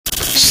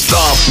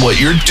Stop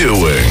what you're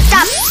doing.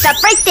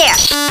 Stop right there.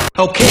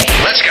 Okay,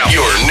 let's go.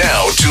 You're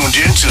now tuned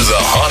into the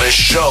hottest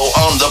show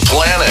on the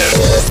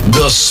planet,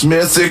 The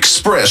Smith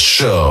Express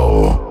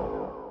Show.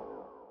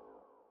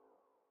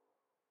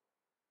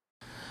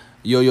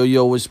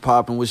 Yo, what's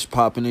poppin'?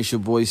 It's your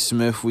boy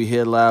Smith. We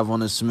here live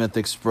on the Smith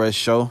Express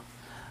Show.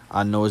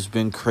 I know it's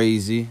been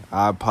crazy.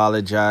 I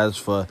apologize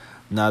for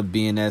not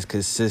being as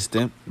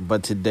consistent,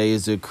 but today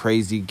is a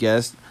crazy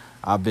guest.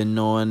 I've been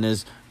knowing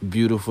this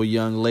beautiful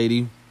young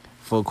lady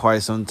for quite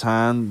some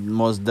time.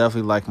 Most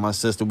definitely like my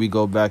sister. We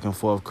go back and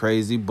forth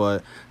crazy,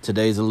 but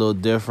today's a little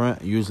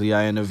different. Usually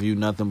I interview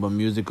nothing but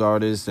music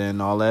artists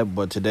and all that,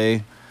 but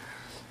today,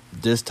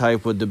 this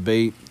type of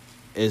debate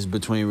is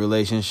between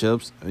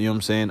relationships, you know what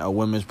I'm saying, a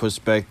woman's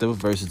perspective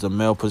versus a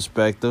male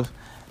perspective,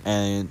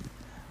 and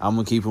I'm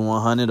going to keep it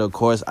 100. Of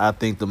course, I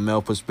think the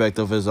male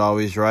perspective is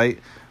always right,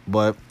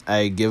 but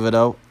I give it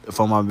up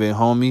for my big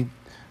homie,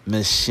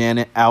 Miss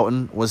Shannon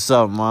Outen. What's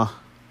up, ma?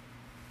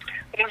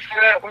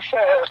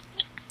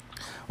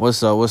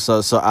 What's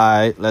up? So, all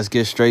right, let's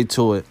get straight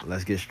to it.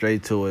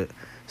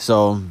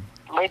 So,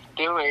 let's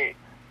do it.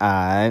 All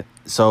right.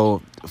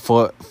 So,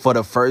 for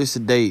the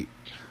first date,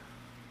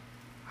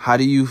 how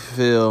do you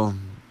feel?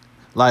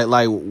 Like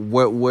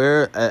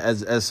where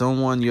as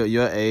someone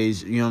your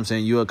age, you know what I'm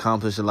saying, you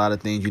accomplish a lot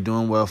of things. You're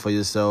doing well for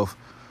yourself.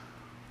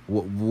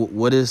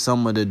 What is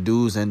some of the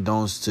do's and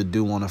don'ts to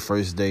do on a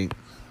first date?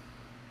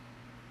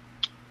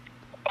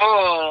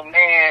 Oh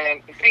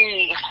man,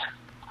 see,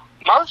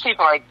 most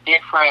people are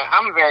different.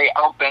 I'm very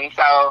open,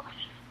 so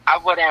I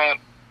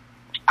wouldn't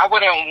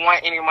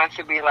want anyone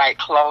to be like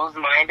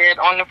closed-minded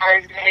on the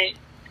first date.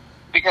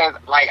 Because,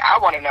 like, I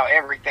want to know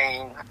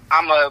everything.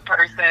 I'm a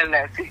person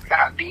that seeks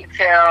out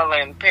detail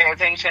and pay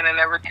attention and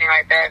everything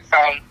like that. So,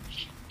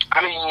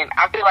 I mean,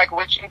 I feel like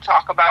what you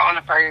talk about on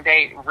the first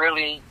date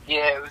really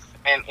gives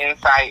an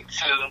insight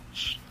to,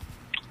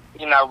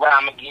 you know, what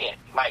I'm going to get,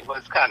 like,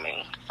 what's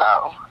coming.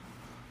 So.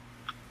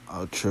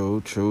 Oh,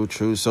 true.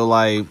 So,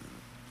 like,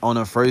 on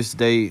a first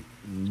date,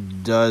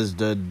 does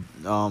the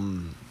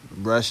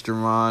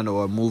restaurant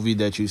or movie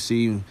that you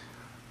see,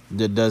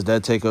 does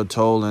that take a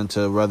toll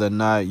into whether or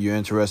not you're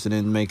interested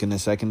in making a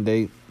second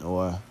date,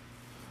 or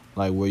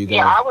like where you go?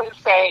 Yeah, I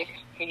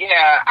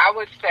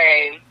would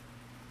say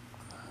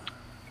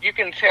you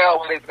can tell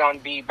what it's going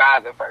to be by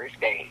the first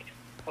date.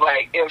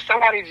 Like if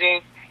somebody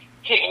just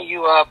hitting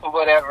you up or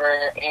whatever,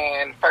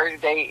 and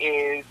first date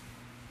is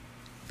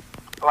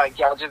like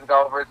y'all just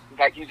go over,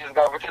 like you just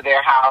go over to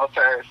their house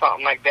or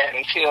something like that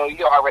and chill.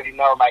 You already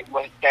know like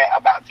what's that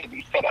about to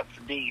be set up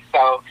to be.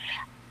 So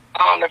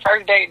the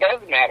first date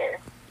does matter.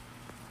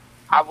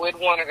 I would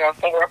want to go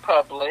somewhere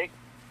public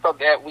so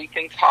that we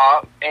can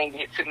talk and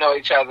get to know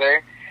each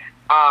other.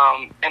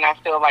 And I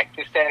feel like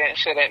the setting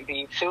shouldn't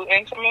be too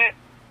intimate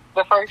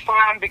the first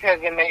time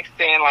because it makes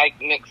seem like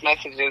mixed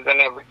messages and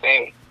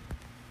everything.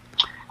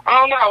 I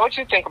don't know. What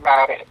you think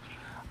about it?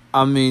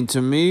 I mean,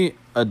 to me,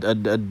 a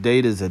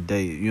date is a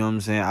date. You know what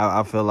I'm saying?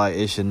 I feel like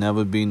it should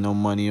never be no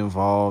money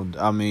involved.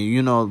 I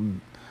mean,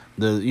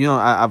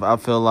 I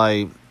feel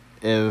like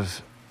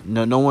if...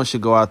 No one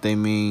should go out there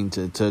mean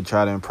to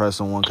try to impress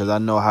someone, because I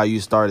know how you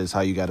start is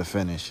how you got to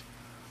finish.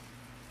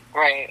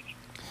 Right.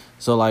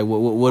 So, like,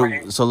 what?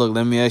 Right. So, look,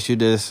 let me ask you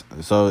this.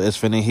 So, it's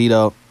finna heat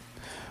up.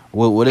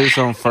 What are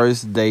some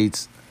first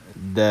dates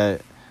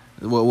that...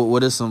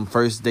 What are some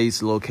first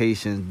dates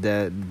locations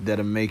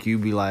that'll make you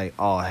be like,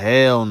 oh,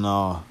 hell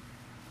no?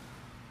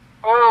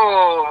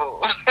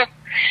 Oh.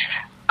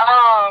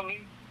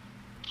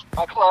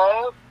 A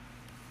club.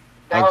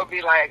 That would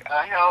be like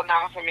a hell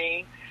no for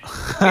me.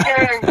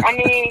 Because, I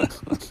mean,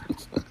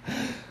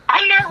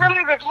 I'm not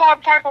really the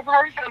club type of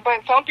person,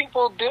 but some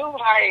people do,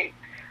 like,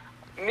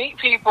 meet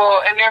people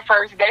in their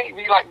first date,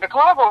 be like, the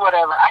club or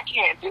whatever. I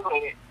can't do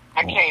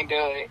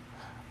it.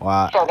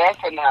 Wow. So that's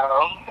a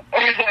no.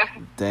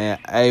 Damn.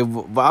 Hey,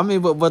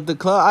 but the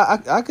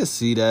club, I could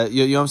see that.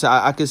 You know what I'm saying?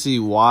 I could see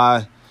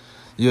why.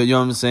 You know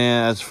what I'm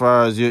saying? As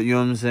far as, you know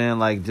what I'm saying?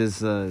 Like,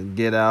 just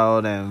get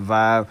out and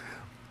vibe.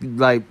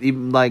 Like,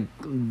 even, like...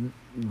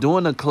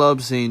 Doing a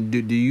club scene, do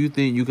you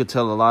think you could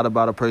tell a lot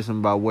about a person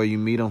about where you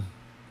meet them?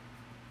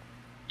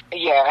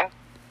 Yeah,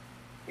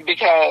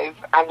 because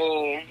I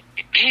mean,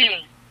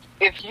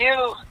 if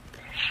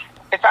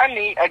I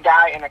meet a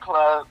guy in a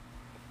club,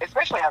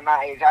 especially at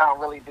my age, I don't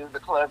really do the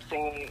club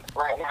scene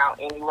right now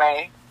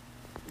anyway.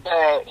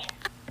 But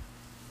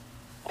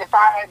if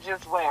I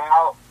just went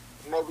out,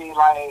 maybe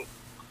like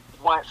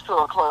once to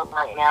a club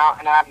right now,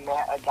 and I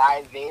met a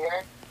guy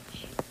there.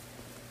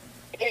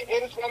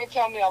 It's going to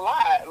tell me a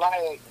lot.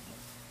 Like,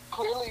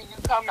 clearly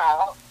you come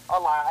out a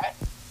lot,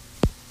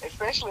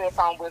 especially if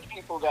I'm with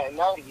people that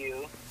know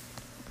you.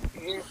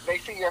 They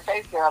see your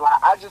face there a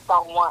lot. I just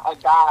don't want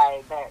a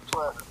guy that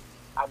clubs.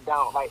 I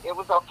don't. Like, it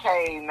was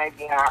okay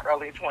maybe in our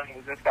early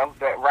 20s and stuff,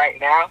 but right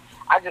now,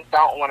 I just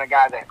don't want a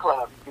guy that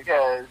clubs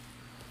because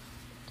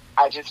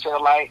I just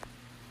feel like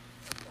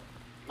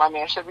my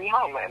man should be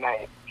home at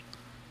night.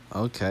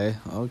 Okay.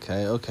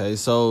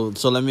 So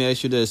let me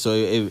ask you this.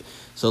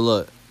 So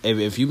look,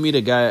 if you meet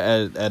a guy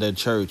at a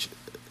church,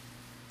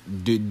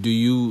 do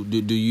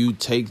you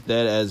take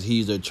that as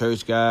he's a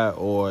church guy,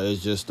 or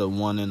is just a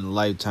one in a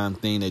lifetime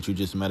thing that you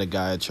just met a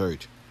guy at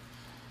church?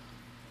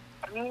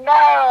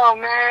 No,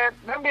 man,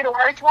 them be the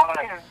worst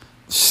ones.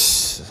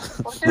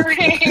 What you mean?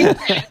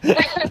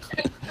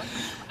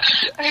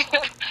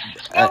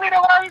 Them be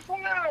the worst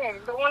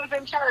ones. The ones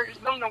in church,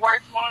 them the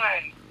worst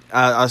ones.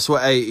 I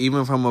swear, hey,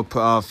 even from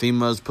a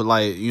female's,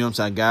 like, you know what I'm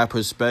saying, guy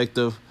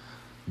perspective,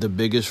 the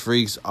biggest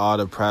freaks are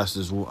the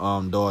pastor's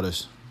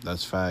daughters.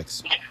 That's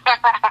facts.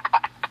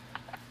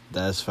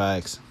 That's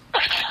facts.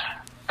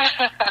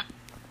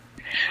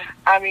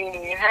 I mean,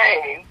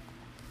 hey,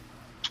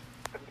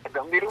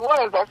 them be the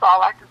ones. That's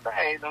all I can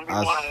say. Them be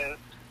the ones.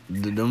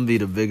 Them be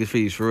the biggest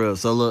freaks, for real.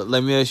 So, look,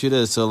 let me ask you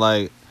this. So,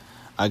 like,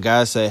 a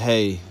guy say,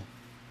 hey,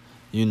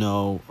 you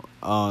know,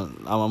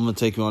 I'm going to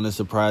take you on a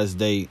surprise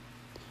date.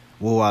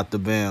 Woo out the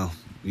bam.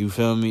 You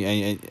feel me?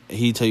 And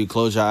he tell you,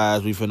 close your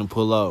eyes. We finna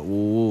pull up.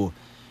 Woo, woo.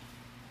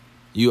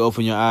 You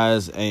open your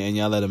eyes and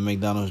y'all let a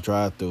McDonald's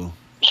drive-thru.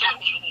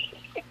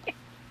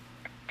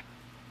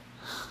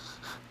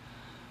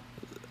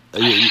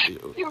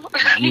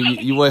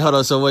 you wait. Hold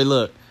on. So wait.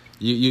 Look.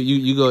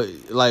 You go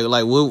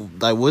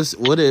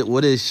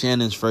what is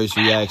Shannon's first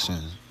reaction?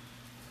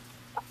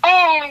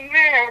 Oh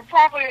man,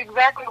 probably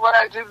exactly what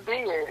I just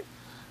did.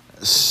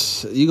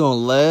 You gonna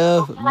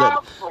laugh?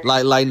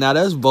 Like now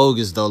that's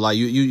bogus though. Like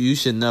you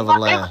should never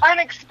laugh.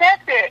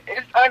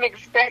 It's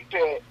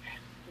unexpected.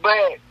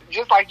 But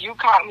just like you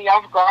caught me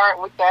off guard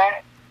with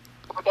that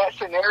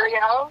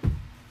scenario,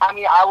 I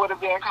mean I would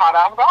have been caught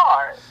off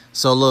guard.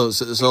 So look,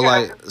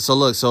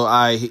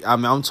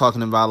 I'm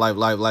talking about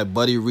like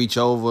Buddy reach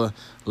over,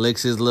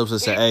 licks his lips and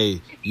say,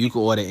 "Hey, you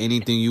can order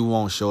anything you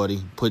want,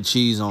 shorty. Put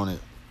cheese on it."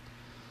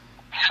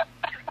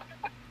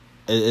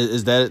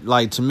 Is that,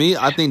 like, to me?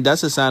 I think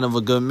that's a sign of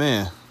a good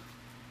man.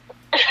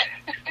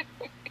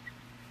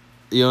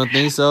 You don't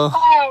think so?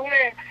 Oh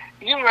man,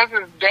 you must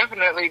have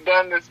definitely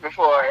done this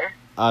before.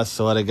 I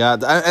swear to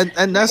God,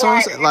 and that's what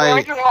I'm saying.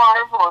 Like, too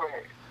hard for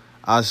it.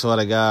 I swear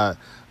to God.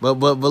 But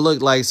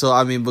look, like, so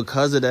I mean,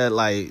 because of that,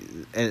 like,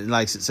 and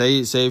like, say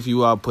if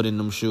you are put in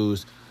them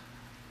shoes,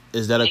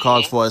 is that a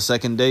cause for a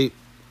second date?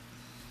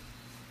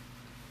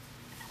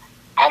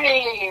 I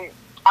mean,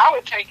 I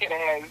would take it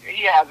as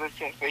he has a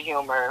sense of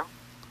humor.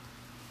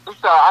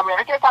 So I mean,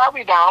 I guess I'll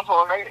be down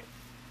for it.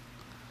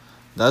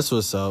 That's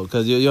what's up,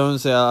 because you know what I'm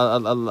saying.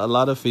 A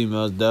lot of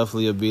females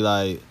definitely would be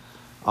like,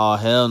 "Oh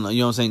hell no," you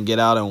know what I'm saying. Get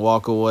out and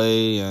walk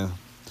away and.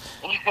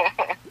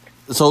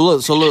 So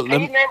look.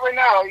 And you never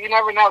know. You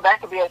never know.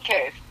 That could be a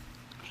test.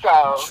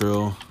 So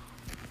true.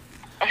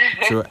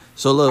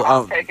 So look,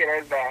 I'll take it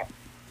as that.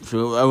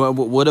 True.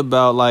 What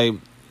about, like?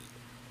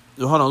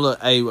 Hold on. Look.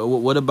 Hey,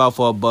 what about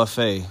for a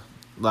buffet?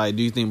 Like,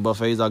 do you think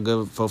buffets are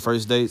good for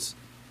first dates?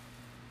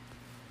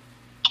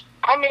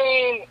 I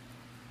mean,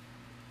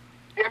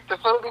 if the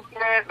food is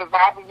good, the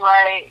vibe is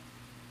right.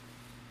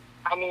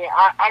 I mean,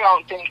 I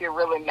don't think it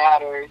really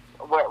matters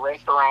what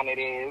restaurant it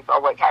is or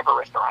what type of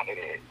restaurant it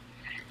is.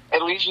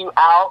 At least you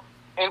out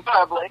in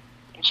public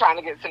and trying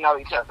to get to know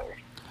each other.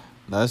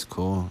 That's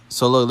cool.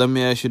 So look, let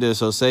me ask you this.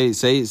 So say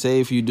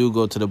if you do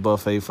go to the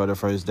buffet for the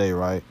first day,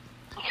 right?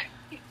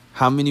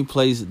 How many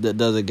places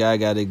does a guy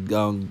got to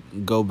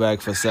go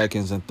back for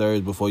seconds and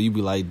thirds before you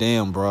be like,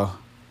 damn, bro,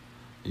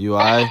 you all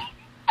right?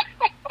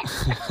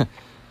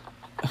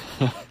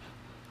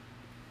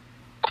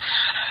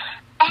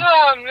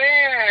 Oh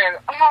man.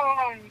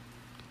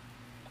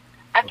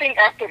 I think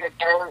after the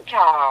third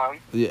time.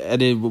 Yeah,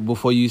 and then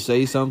before you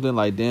say something,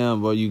 like,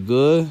 damn, bro, you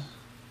good?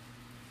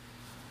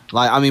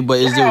 Like, I mean, but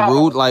is it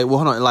rude? Like, well,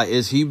 hold on. Like,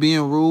 is he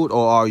being rude,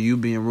 or are you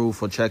being rude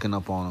for checking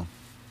up on him?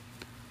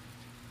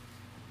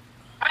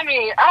 I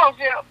mean, I don't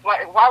feel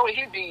like, why would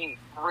he be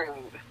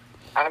rude?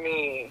 I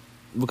mean,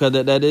 because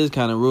that is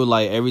kind of rude.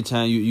 Like, every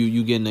time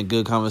you get in a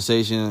good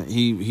conversation,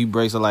 he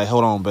breaks it like,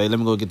 hold on, babe, let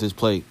me go get this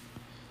plate.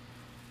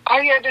 Oh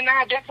yeah, then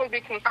I'd definitely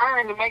be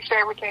concerned to make sure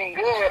everything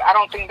good. I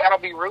don't think that'll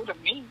be rude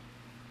of me.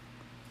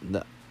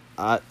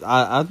 I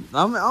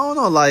don't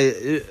know. Like,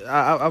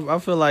 I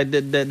feel like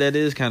that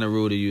is kind of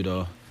rude of you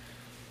though.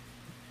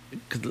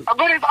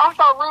 But it's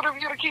also rude of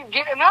you to keep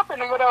getting up in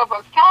the middle of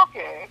us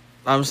talking.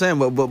 I'm saying,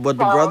 but the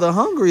brother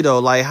hungry though.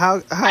 Like, how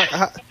you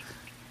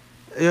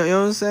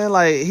know what I'm saying?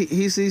 Like,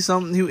 he sees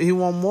something he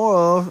want more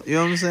of. You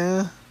know what I'm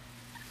saying?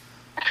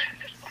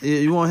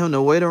 You want him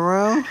to wait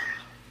around?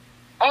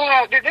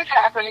 Did this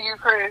happen to you,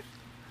 Chris?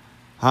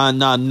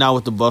 Not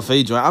with the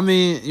buffet joint. I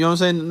mean, you know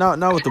what I'm saying?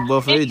 Not with the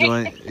buffet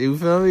joint. You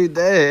feel me?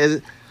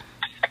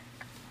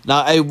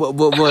 Now, hey, but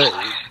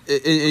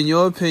in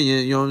your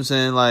opinion, you know what I'm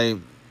saying? Like,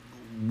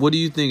 what do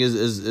you think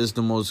is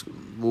the most?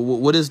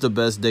 What is the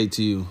best date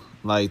to you?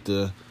 Like you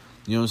know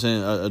what I'm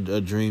saying? A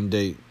dream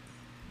date.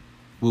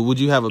 Would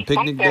you have a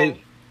picnic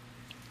date?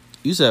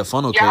 You said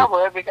funnel cake. Yeah, I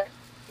would. Because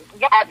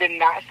I did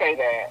not say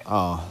that.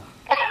 Oh.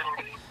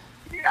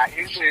 Yeah,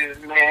 you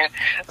should, man.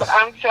 But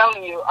I'm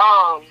telling you,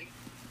 I'm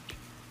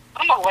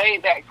a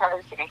laid back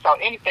person, so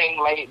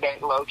anything laid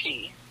back, low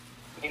key,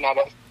 you know,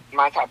 that's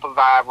my type of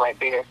vibe right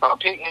there. So a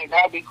picnic,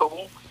 that'd be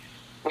cool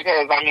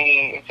because I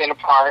mean it's in a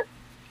park,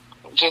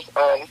 just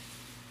us,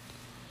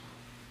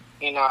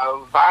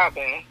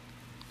 vibing.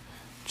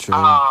 True.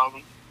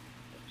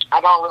 I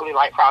don't really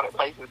like crowded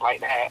places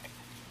like that,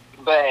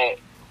 but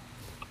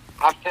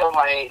I feel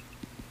like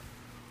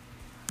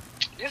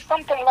just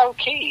something low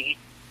key,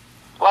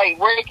 like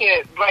where it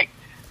could, like,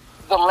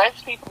 the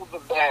less people, the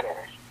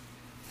better.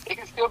 It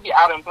can still be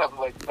out in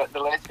public, but the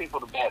less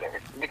people, the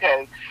better,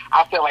 because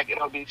I feel like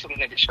it'll be too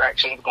many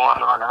distractions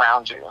going on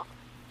around you.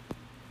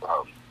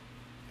 So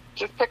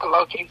just pick a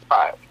low key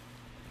spot,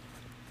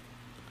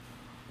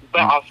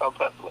 but also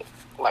public,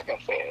 like I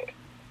said.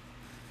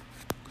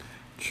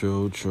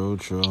 True.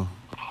 So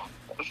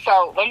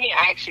let me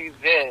ask you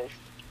this: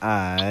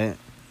 Alright.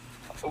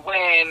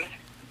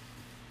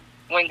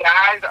 when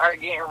guys are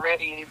getting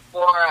ready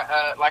for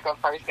a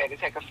first date to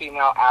take a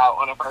female out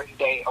on a first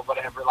date or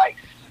whatever, like,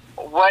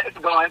 what's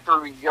going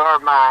through your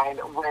mind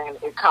when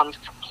it comes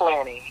to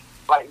planning?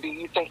 Like, do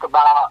you think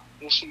about,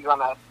 is she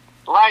gonna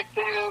like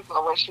this,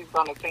 or what she's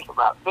gonna think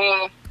about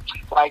this?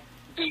 Like,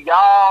 do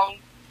y'all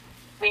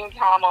spend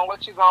time on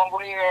what you're gonna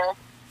wear?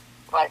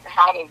 Like,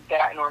 how does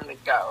that normally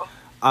go?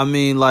 I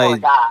mean,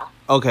 like,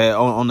 okay,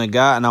 on the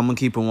guy, and I'm gonna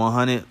keep it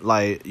 100.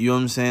 Like, you know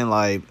what I'm saying?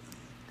 Like,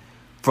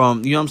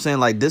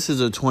 like, this is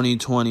a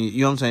 2020.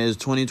 You know what I'm saying? It's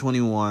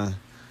 2021,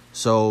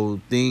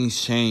 so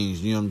things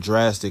change.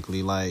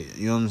 Drastically. Like,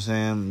 you know what I'm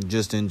saying?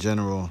 Just in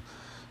general.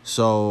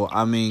 So,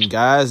 I mean,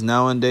 guys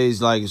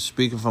nowadays, like,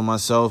 speaking for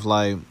myself,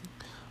 like,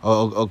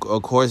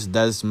 of course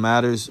that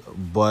matters,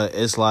 but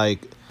it's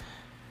like,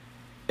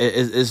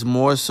 it's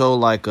more so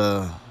like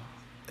a.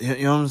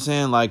 You know what I'm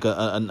saying? Like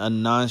a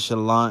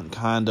nonchalant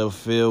kind of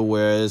feel,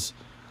 whereas,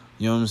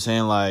 you know what I'm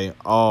saying? Like,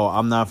 oh,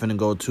 I'm not finna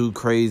go too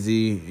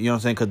crazy. You know what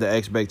I'm saying? Because the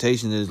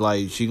expectation is,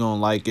 like, she gonna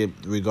like it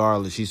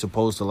regardless. She's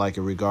supposed to like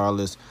it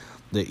regardless.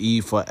 The E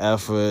for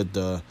effort,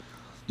 you know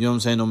what I'm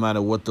saying? No matter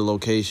what the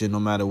location, no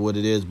matter what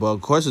it is. But,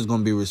 of course, it's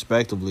gonna be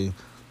respectably.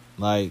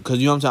 Like, because,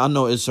 you know what I'm saying? I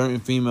know it's certain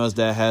females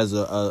that has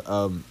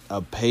a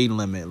pay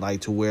limit,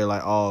 like, to where,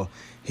 like, oh,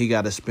 he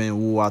got to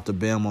spend woo out the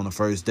bam on the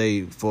first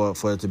date for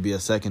it to be a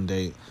second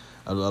date.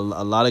 A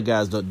lot of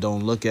guys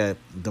don't look at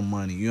the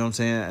money. You know what I'm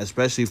saying?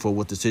 Especially for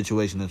what the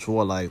situation is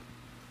for. Like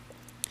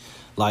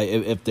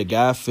if the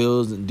guy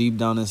feels deep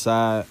down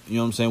inside, you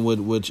know what I'm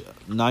saying, which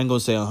not going to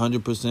say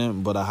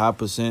 100%, but a high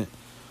percent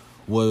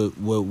would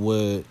you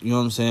know what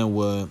I'm saying,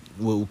 would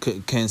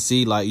can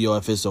see, like, yo,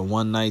 if it's a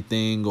one night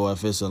thing or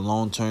if it's a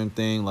long term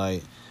thing,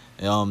 like,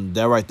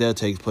 that right there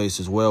takes place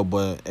as well.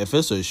 But if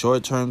it's a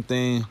short term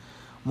thing,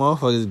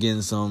 motherfuckers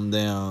getting something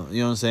down.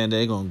 You know what I'm saying?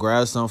 They gonna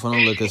grab something from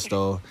the liquor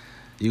store.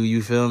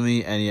 You feel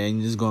me? And you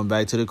just going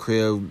back to the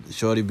crib.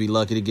 Shorty be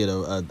lucky to get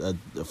a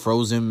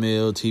frozen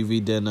meal,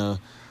 TV dinner.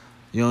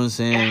 You know what I'm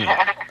saying?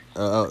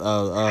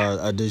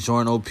 A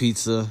DiGiorno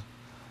pizza.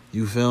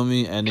 You feel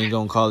me? And they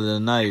gonna call it a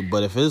night.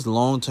 But if it's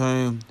long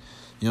term,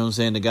 you know what I'm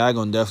saying, the guy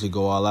gonna definitely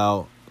go all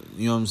out.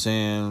 You know what I'm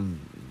saying?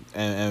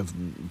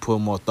 And put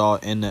more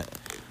thought in that.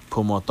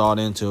 Put more thought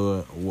into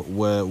it,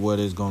 what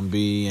it's gonna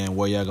be and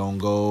where y'all gonna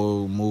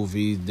go,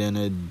 movies,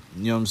 dinner. You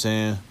know what I'm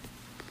saying?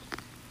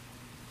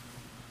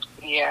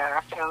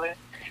 Yeah, I feel it.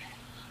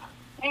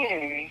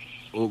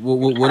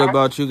 What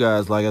about you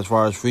guys? Like, as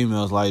far as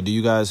females, like, do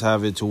you guys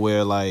have it to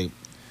where, like,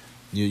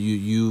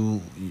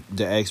 you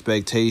the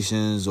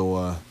expectations,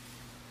 or,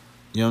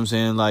 you know what I'm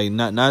saying? Like,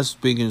 not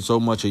speaking so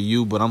much of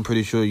you, but I'm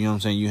pretty sure, you know what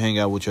I'm saying, you hang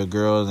out with your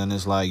girls and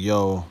it's like,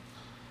 yo,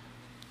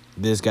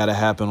 this got to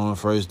happen on the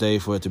first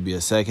date for it to be a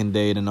second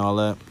date and all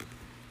that?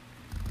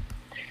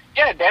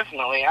 Yeah,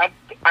 definitely. I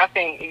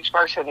think each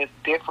person is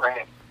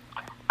different.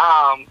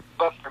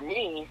 But for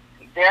me,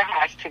 there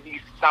has to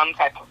be some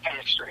type of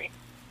chemistry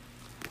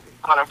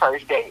on a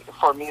first date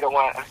for me to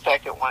want a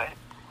second one.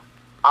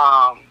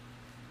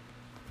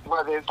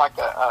 Whether it's like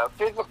a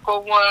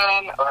physical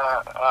one or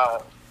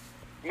a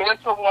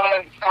mental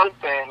one,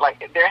 something.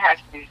 Like, there has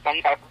to be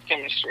some type of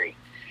chemistry.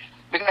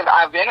 Because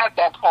I've been at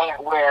that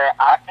point where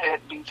I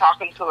could be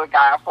talking to a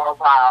guy for a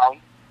while,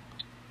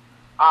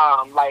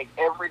 like,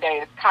 every day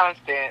is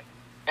constant,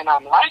 and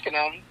I'm liking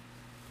him,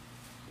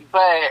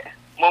 but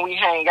when we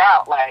hang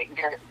out, like,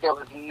 there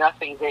was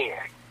nothing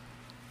there.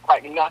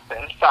 Like,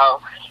 nothing.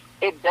 So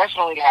it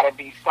definitely got to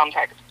be some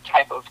type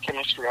of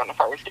chemistry on the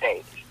first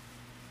date.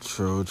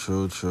 True.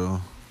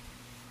 So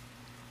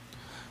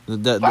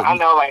I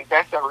know, like,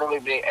 that's a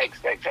really big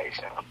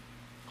expectation.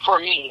 For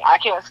me. I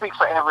can't speak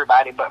for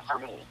everybody, but for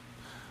me.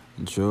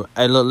 True.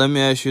 Hey, look, let me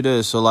ask you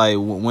this. So, like,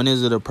 when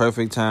is it a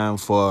perfect time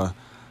for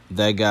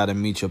that guy to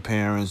meet your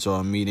parents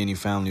or meet any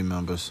family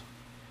members?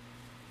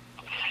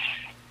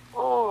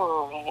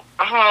 Ooh,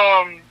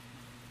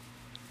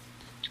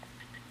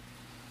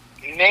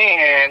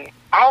 man,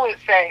 I would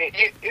say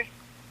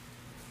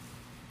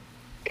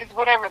it's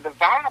whatever the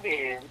vibe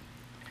is.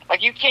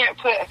 Like, you can't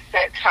put a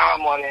set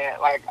time on it.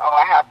 Like, oh,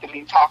 I have to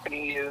be talking to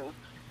you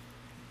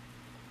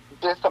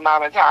this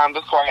amount of time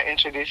before I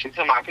introduce you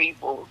to my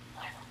people.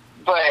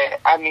 But,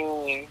 I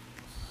mean,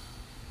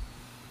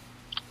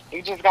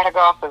 you just got to go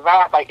off the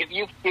vibe. Like, if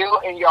you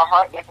feel in your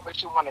heart that's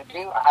what you want to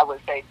do, I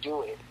would say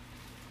do it.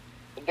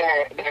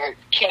 There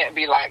can't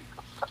be, like,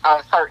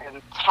 a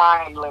certain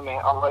time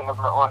limit or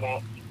whatever on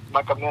it,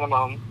 like a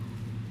minimum,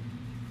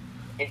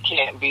 it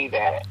can't be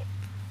that.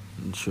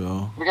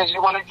 True. Because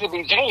you want it to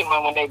be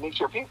genuine when they meet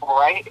your people,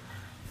 right?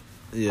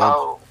 Yeah.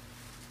 So,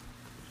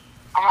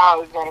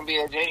 how it's going to be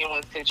a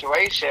genuine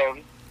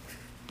situation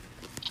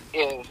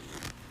if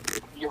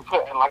you're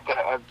putting like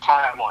a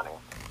time on it?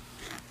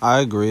 I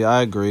agree. You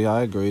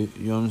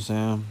know what I'm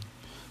saying?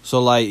 So,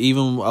 like,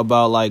 even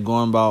about, like,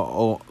 going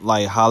about,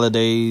 like,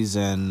 holidays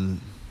and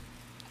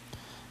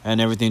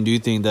everything, do you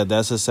think that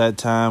that's a set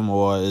time,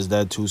 or is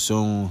that too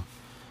soon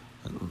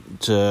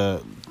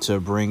to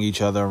bring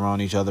each other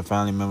around each other,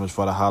 family members,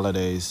 for the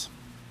holidays?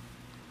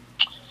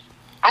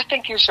 I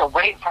think you should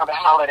wait for the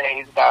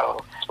holidays,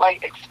 though.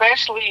 Like,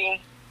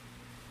 especially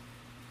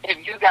if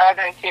you guys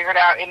ain't figured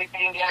out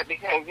anything yet,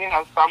 because, you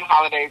know, some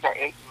holidays are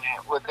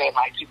intimate within,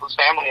 like, people's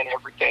family and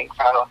everything.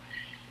 So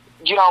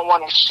you don't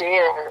want to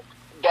share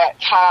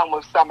that time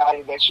with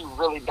somebody that you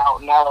really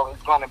don't know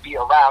is going to be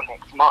around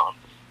next month.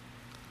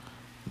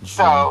 Sure.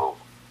 So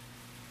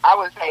I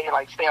would say,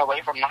 like, stay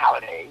away from the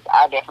holidays.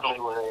 I definitely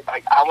would.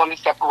 Like, I want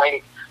to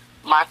separate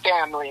my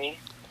family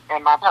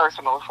and my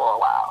personal for a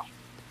while.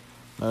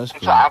 That's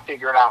until I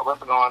figure out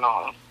what's going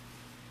on.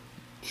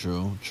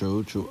 True.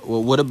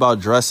 Well, what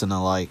about dressing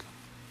alike?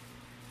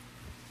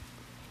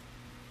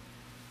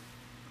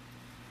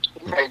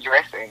 You say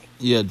dressing?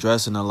 Yeah,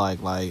 dressing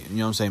alike. Like, you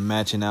know what I'm saying?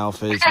 Matching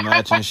outfits,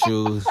 matching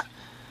shoes.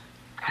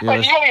 Are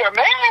you your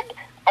man?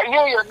 Are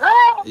you your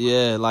girl?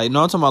 Yeah, like,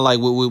 no, I'm talking about, like,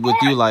 with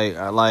you,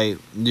 like,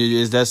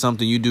 is that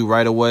something you do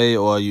right away,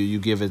 or you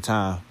give it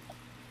time?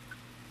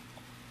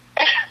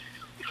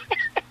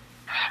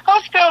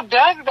 Who still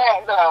does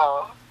that,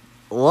 though?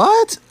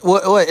 What?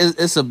 What?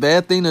 It's a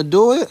bad thing to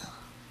do it?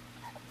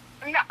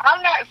 No,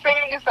 I'm not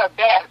saying it's a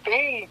bad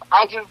thing.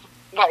 I just,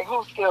 like,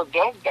 who still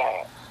does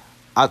that?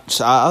 I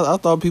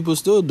thought people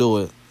still do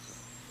it.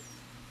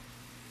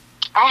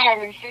 I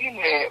haven't seen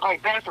it.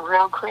 Like, that's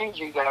real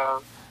cringy,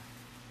 though.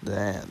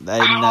 Damn, I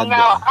don't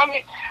know. I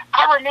mean,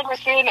 I remember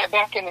seeing it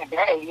back in the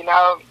day, you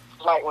know,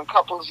 like when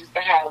couples used to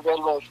have their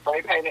little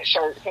spray painted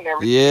shirts and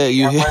everything. Yeah,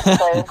 you hear the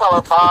same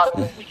color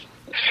bottoms.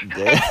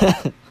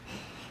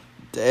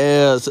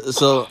 Damn.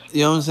 So,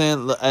 you know what I'm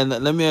saying?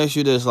 And let me ask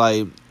you this,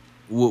 like,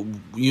 you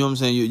know what I'm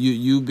saying?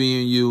 You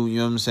being you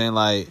know what I'm saying?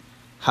 Like,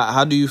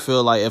 how do you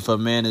feel like if a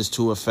man is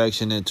too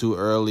affectionate too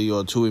early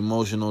or too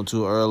emotional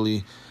too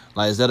early?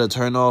 Like, is that a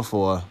turnoff,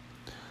 or,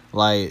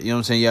 like, you know what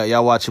I'm saying?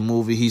 Y'all watch a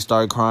movie, he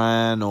start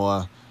crying,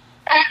 or...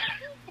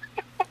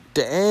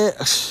 Damn.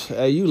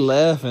 Hey, you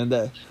laughing.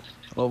 That...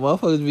 Well,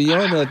 motherfuckers be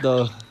on that,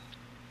 though.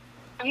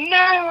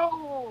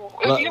 No.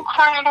 If you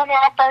crying on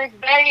our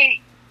first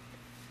date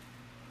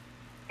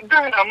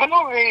during a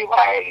movie,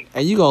 like...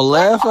 And you gonna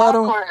laugh at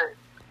him?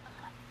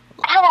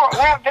 I don't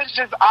laugh. It's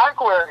just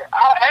awkward.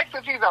 I'll ask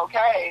if he's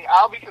okay.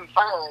 I'll be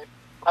concerned.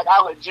 Like,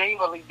 I would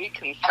genuinely be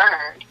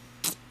concerned.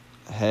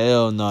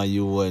 Hell no,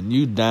 you wouldn't.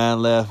 You dying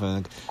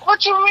laughing.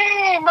 What you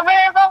mean? My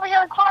man's over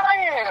here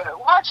crying,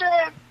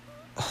 watching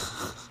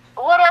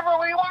whatever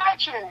we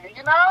watching,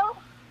 you know?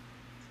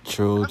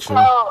 True. So,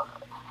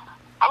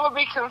 I would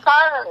be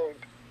concerned.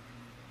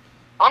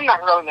 I'm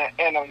not really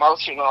an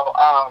emotional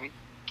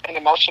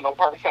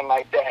person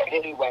like that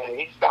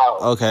anyway, so...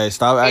 Okay,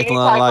 stop acting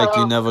like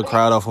you never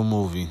cried off a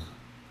movie.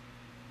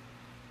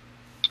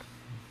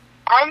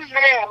 I'm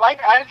saying,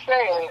 like I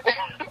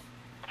said...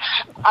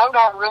 I'm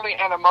not really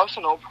an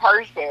emotional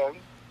person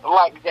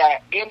like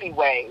that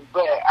anyway,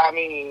 but I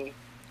mean,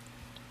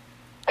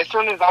 as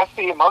soon as I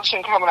see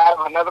emotion coming out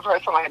of another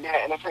person like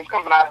that, and if it's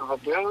coming out of a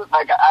dude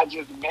like I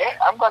just met,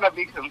 I'm gonna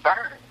be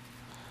concerned.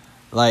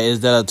 Like,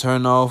 is that a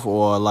turn off,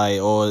 or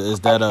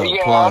is that a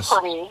plus? Yeah,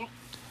 for me.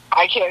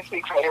 I can't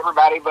speak for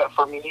everybody, but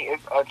for me,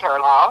 it's a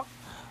turn off.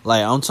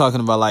 Like, I'm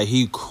talking about, like,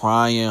 he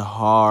crying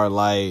hard,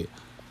 like...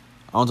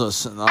 I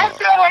feel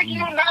like you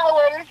know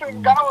where this is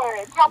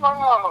going. Come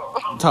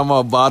on. Talking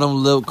about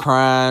bottom lip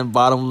crying,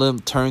 bottom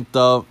lip turned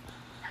up.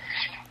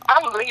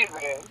 I'm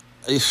leaving.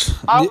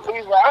 I'm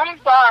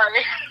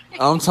sorry.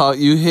 I'm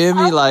talking. You hear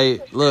me?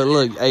 Like,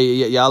 look. Hey,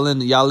 y'all in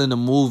the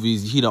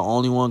movies. He the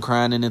only one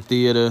crying in the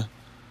theater.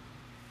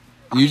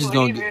 You just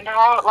gonna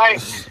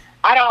like.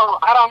 I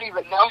don't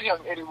even know him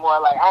anymore.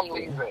 Like, I'm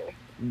leaving.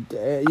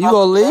 You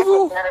gonna leave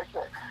him?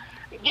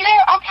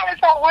 Yeah. Okay.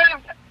 So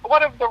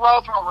what if the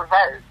roles were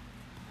reversed?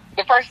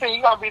 The first thing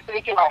you're going to be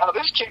thinking, like, oh,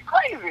 this chick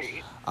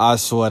crazy. I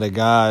swear to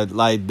God.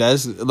 Like,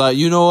 that's, like,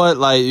 you know what?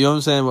 Like, you know what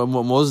I'm saying?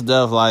 Most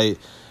deaf, like,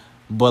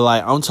 but,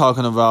 like, I'm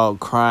talking about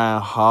crying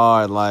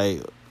hard,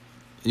 like,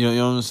 you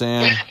know what I'm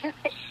saying?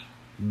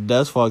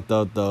 That's fucked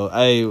up, though.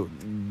 Hey,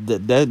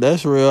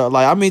 that's real.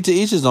 Like, I mean, to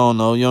each his own,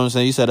 though. You know what I'm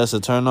saying? You said that's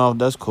a turn off.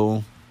 That's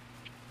cool.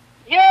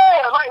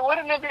 Yeah, like,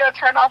 wouldn't it be a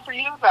turn off for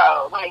you,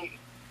 though? Like,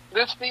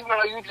 this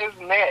female you just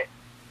met,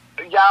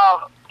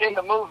 y'all in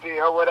the movie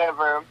or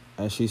whatever,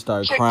 and she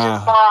started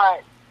crying.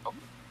 Crying.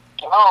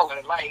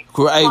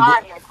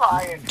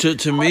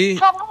 To me,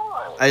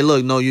 hey,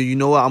 look, no, you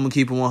know what? I'm gonna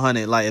keep it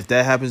 100. Like, if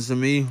that happens to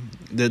me,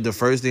 the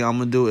first thing I'm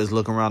gonna do is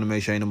look around to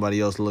make sure ain't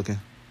nobody else looking.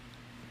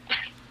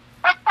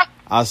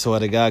 I swear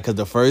to God, because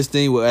the first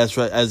thing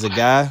as a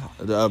guy,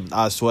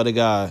 I swear to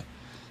God,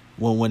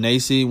 when they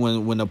see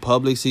when the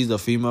public sees a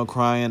female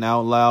crying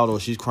out loud or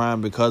she's crying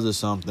because of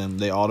something,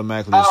 they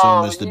automatically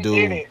assume it's the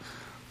dude.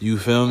 You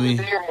feel me? You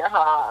did it,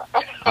 huh?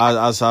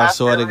 I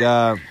swear to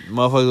God,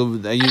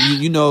 motherfucker,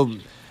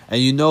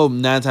 and you know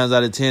 9 times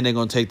out of 10 they're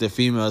gonna take the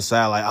female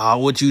side, like, oh,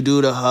 what you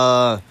do to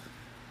her?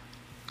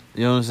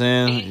 You know what I'm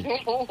saying?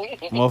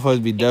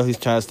 Motherfuckers be definitely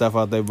trying to stuff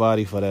out their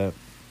body for that.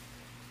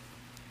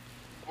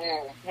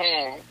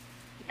 Mm-hmm.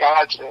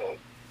 Gotcha.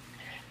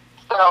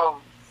 So,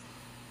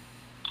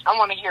 I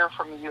want to hear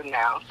from you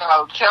now.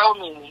 So, tell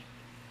me,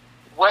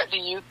 what do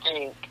you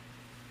think,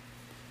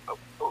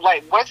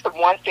 like, what's the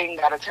one thing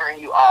that'll turn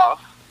you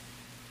off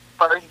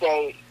first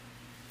date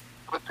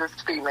with this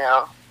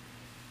female?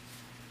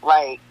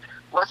 Like,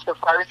 what's the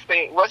first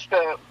thing, what's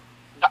the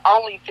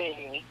only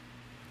thing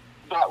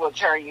that will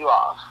turn you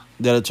off?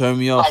 That'll turn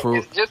me off,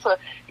 like, it's just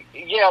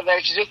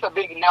that's just a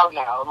big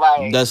no-no.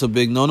 Like, that's a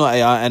big no-no.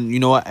 Hey, and you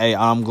know what? Hey,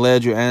 I'm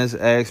glad you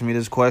asked me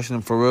this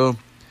question, for real.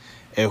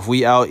 If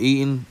we out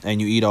eating and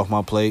you eat off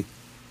my plate,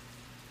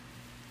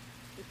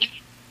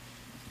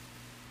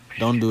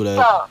 don't do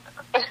that.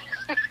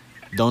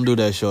 Don't do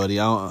that, shorty.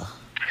 At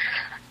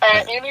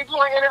any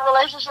point in a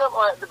relationship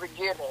or at the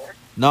beginning?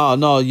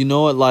 No, you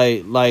know what?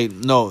 Like,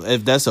 no.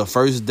 If that's a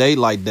first date,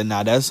 like, then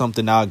now that's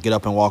something I'll get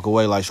up and walk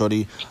away. Like,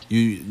 shorty,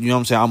 you know what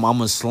I'm saying? I'm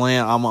gonna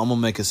slam. I'm gonna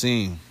make a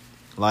scene.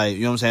 Like,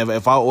 you know what I'm saying?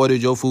 If I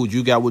ordered your food,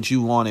 you got what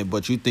you wanted,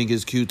 but you think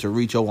it's cute to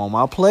reach over on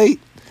my plate,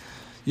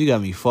 you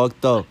got me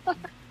fucked up.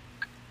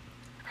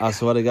 I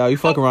swear to God, you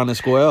fuck around and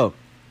square up.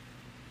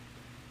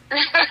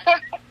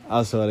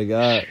 I swear to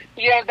God.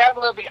 Yeah, that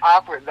would be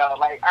awkward though.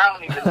 Like, I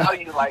don't even know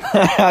you like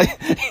that.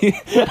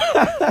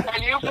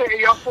 And you put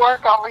your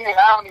fork over here,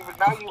 I don't even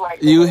know you like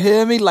that. You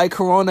hear me? Like,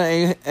 Corona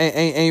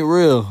ain't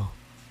real.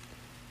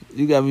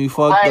 You got me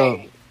fucked up.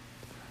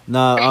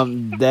 Nah,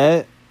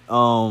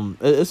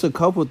 it's a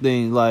couple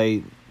things.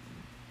 Like,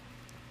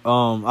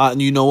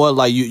 you know what?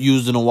 Like, you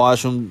used in the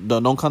washroom.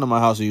 Don't come to my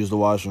house and use the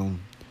washroom.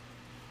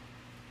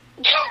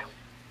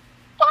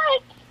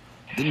 What?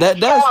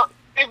 That's. So,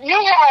 if you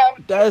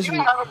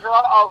have a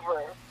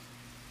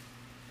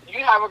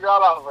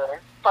girl over,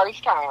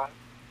 first time,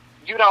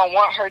 you don't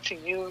want her to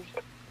use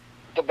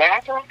the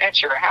bathroom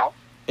at your house?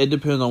 It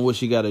depends on what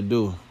she got to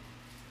do.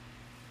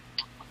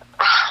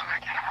 Oh my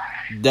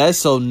God. That's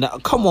so.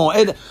 Come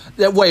on.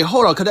 Wait,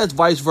 hold on, because that's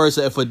vice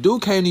versa. If a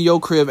dude came to your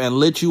crib and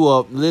lit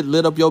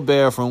up your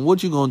bathroom,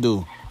 what you gonna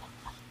do?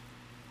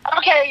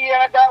 Okay,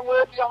 yeah, that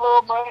would be a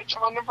little much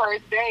on the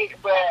first date,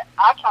 but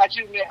I thought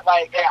you meant,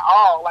 like, at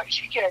all. Like,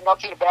 she can't go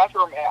to the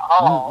bathroom at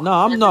all.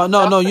 No,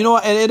 no. You know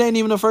what? And it ain't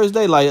even the first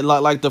day.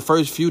 Like the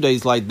first few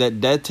days, like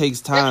that takes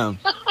time.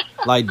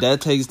 Like,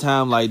 that takes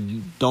time. Like,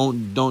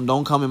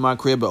 don't come in my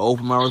crib and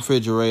open my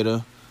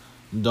refrigerator.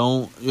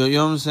 Don't, you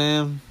know what I'm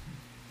saying?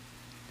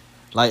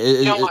 Like,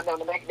 you don't want them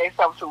to make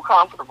themselves too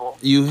comfortable.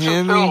 You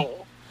hear me?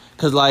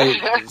 Cause,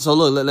 like, so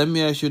look, let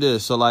me ask you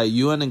this. So, like,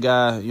 you and the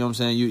guy, you know what I'm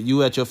saying?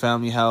 You at your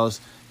family house,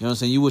 you know what I'm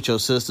saying? You with your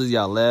sisters,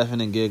 y'all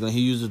laughing and giggling.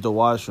 He uses the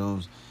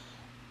washrooms,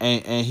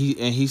 and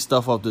he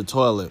stuff up the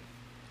toilet,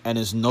 and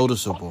it's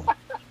noticeable.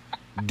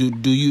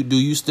 Do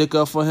you stick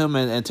up for him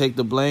and take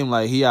the blame?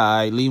 Like, he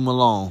alright, leave him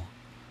alone,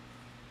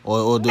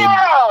 or do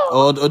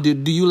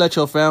you let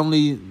your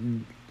family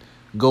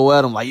go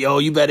at him like, yo,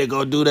 you better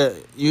go do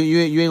that? You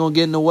ain't gonna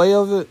get in the way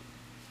of it.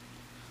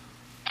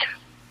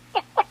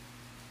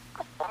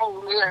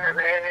 Weird,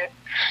 man.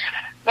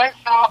 That's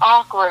so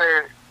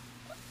awkward.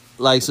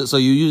 Like, so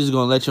you just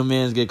gonna let your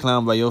mans get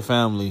clowned by your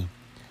family?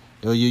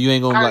 You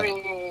ain't gonna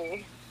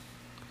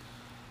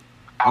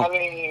I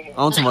mean,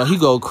 I'm talking about he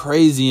go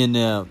crazy in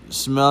there,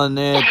 smelling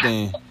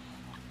everything,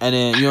 and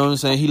then, you know what I'm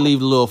saying, he leave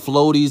the little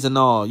floaties and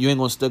all. You ain't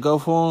gonna stick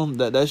up for him?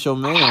 That's your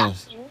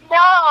mans.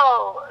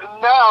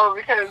 No,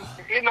 because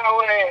you know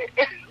what?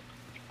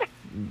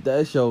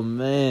 That's your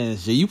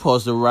mans. You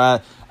supposed to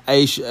ride.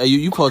 Hey,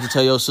 you supposed to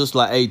tell your sister,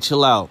 like, hey,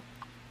 chill out.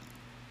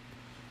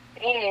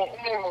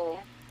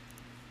 Mm-hmm.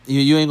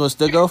 You ain't gonna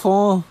stick up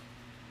for him?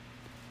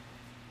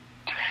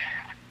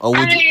 Or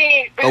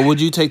would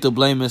you take the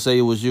blame and say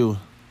it was you?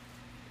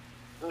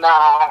 Nah,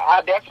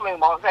 I definitely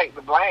won't take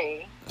the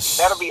blame.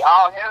 That'll be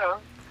all him.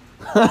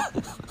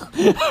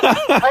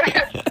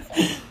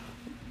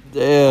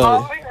 Damn.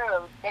 All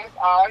him. That's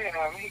all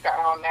him. He got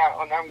on that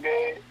one. I'm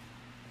good.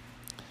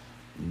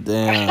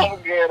 Damn.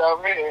 I'm good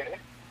over here.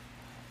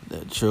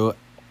 True.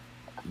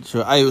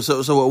 Hey,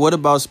 so what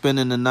about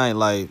spending the night?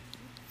 Like,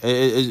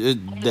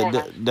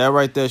 that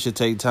right there should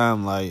take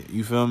time. Like,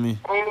 you feel me?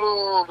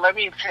 Ooh, let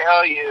me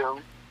tell you,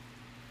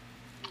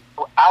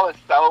 I was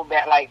so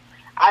bad. Like,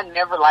 I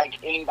never liked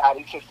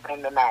anybody to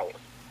spend the night.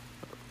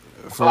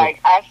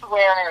 Like, I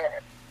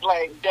swear,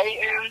 like,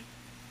 dating,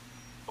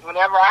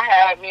 whenever I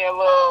had me a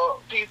little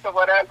piece of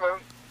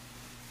whatever,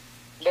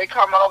 they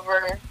come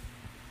over,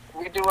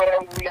 we do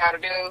whatever we gotta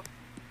do,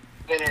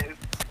 then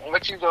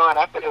what you doing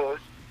after this?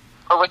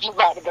 Or what you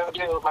about to go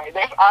do? Like,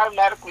 that's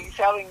automatically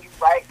telling you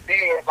right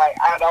there, like,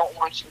 I don't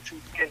want you to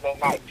spend the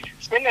night.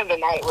 Spending the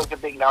night was a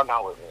big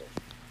no-no with me.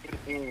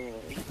 Mm.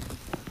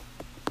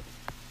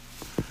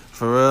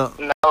 For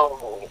real?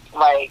 No,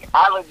 like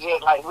I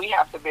legit like we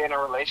have to be in a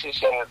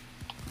relationship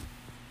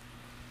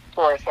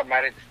for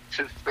somebody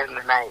to spend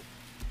the night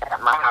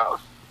at my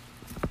house.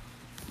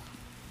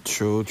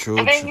 True.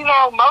 And then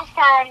most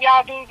time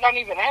y'all dudes don't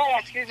even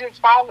ask. You just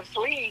fall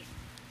asleep.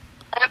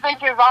 I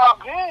think it's all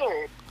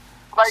good.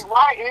 Like,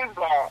 why is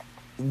that?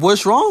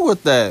 What's wrong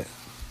with that?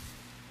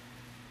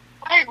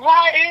 Like,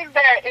 why is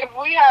that? If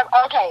we have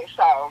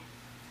so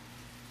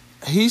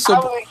I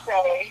would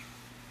say.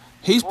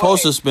 He's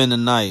supposed to spend the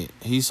night.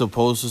 He's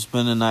supposed to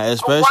spend the night,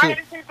 especially. Why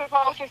is he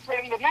supposed to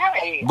spend the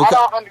night? I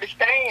don't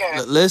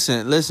understand.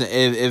 Listen.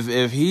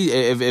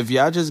 If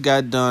y'all just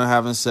got done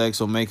having sex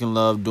or making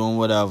love, doing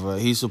whatever,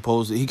 he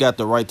got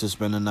the right to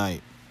spend the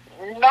night.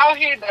 No,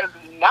 he does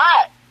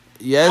not.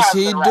 Yes,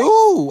 he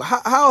do.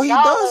 How he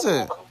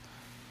doesn't?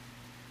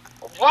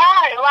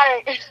 Why?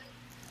 Like,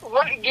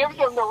 what gives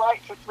him the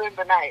right to spend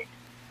the night?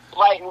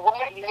 Like,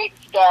 what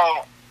makes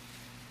that?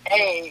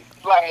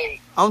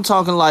 I'm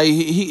talking like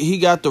he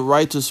got the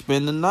right to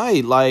spend the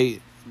night,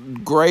 like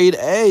grade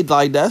A,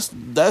 like that's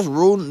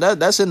rule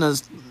that's in the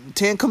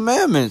 10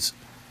 Commandments.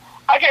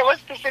 Okay,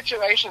 what's the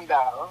situation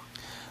though?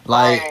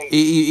 Like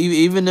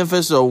even if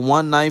it's a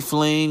one night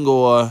fling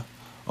or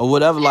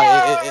whatever,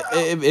 like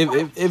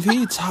if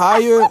he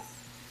tired.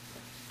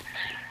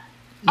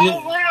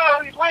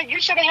 Like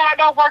you should have had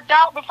that worked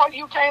out before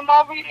you came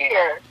over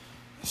here.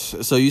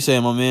 So you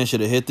saying my man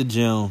should have hit the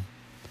gym?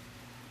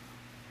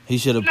 He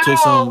should have took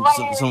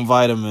some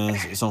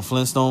vitamins, some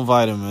Flintstone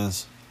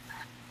vitamins.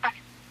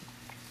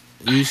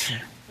 No,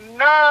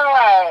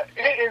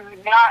 it is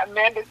not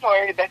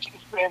mandatory that you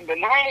spend the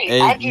night.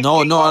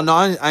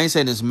 I ain't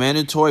saying it's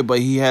mandatory, but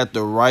he had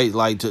the right,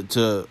 like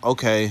to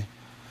okay.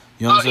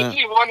 You know what I'm saying? If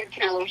he wanted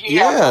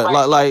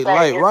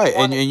to, right.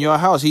 And in your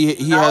house,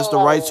 he has the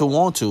right to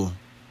want to.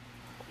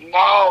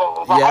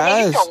 No, but yes. I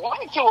mean, he can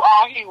want to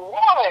all he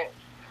wants.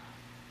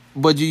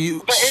 But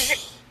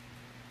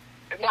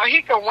no,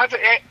 he can want to.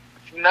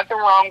 There's nothing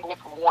wrong with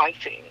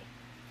wanting.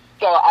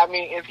 So, I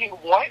mean, if he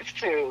wants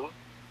to,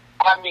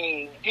 I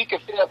mean, he can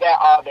feel that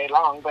all day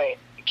long. But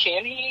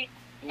can he?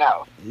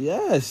 No.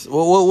 Yes.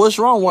 Well, what's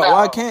wrong?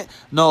 Why can't?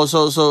 No.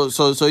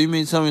 So you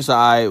mean tell me?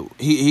 So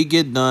he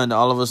get done.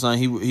 All of a sudden,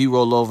 he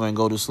roll over and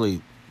go to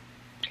sleep.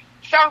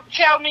 So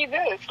tell me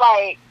this: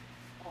 like,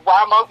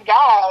 why most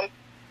guys,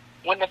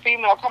 when the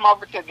female come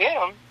over to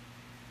them,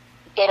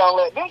 they don't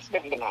let them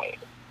spend the night?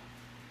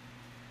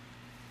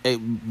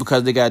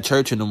 Because they got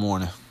church in the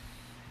morning.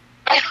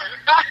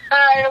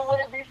 It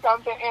would be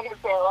something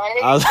innocent,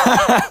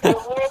 right? It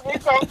would be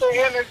something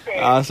innocent.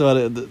 I saw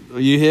that.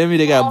 You hear me?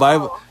 They got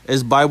Bible.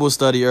 It's Bible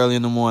study early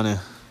in the morning.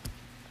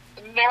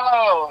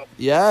 No.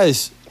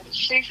 Yes.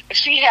 She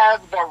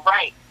has the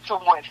right to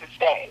want to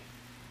stay.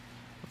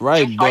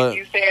 Right, just but like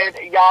you said,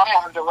 y'all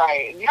have the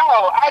right.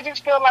 No, I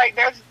just feel like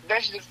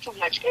there's just too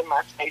much in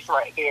my space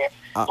right there.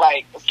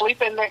 Like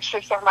sleeping next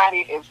to somebody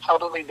is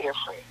totally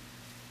different.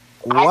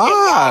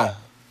 Why?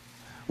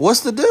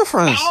 What's the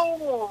difference?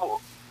 No,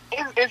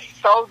 it's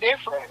so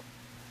different.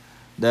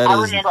 I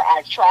remember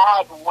I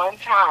tried one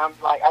time,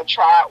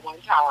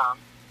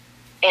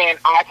 and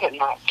I could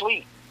not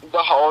sleep the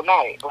whole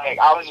night. Like,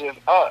 I was just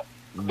up.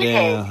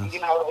 Because,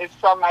 it's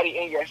somebody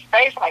in your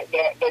space like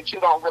that you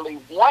don't really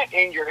want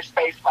in your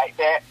space like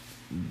that.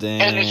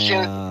 Damn. And it's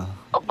just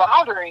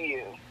bothering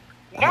you.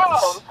 No,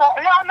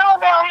 hell no,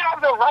 they don't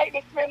have the right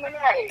to spend the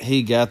night.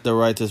 He got the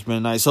right to spend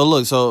the night. So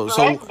look, so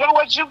let's do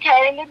what you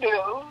came to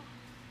do,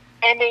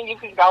 and then you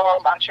can go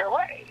on about your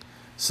way.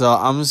 So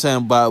I'm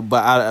saying, but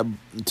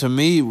to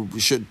me,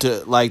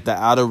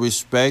 out of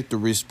respect, the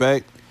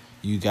respect,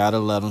 you gotta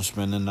let him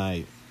spend the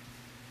night.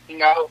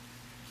 No,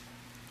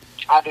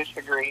 I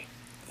disagree.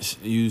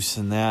 You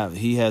snap.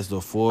 He has the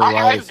full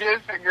rights. I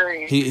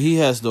disagree. He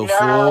has the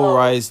full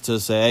rights to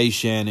say, "Hey,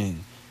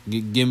 Shannon,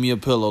 give me a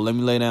pillow. Let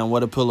me lay down.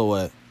 What a pillow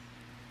at?"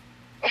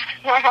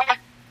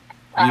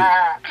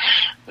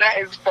 That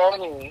is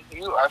funny.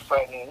 You are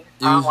funny.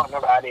 I don't want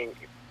nobody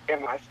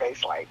in my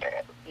space like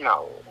that.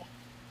 No.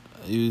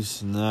 You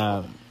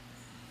snap.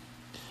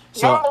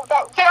 So, no,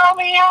 tell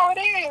me how it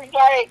is.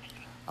 Like,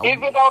 is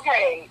it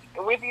okay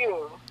with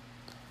you?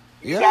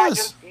 You got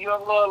just your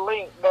little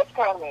link that's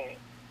coming.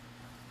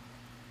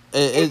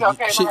 It's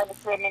okay for her to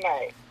spend the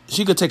night.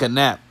 She could take a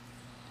nap.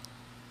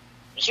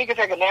 She could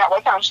take a nap.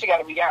 What time she got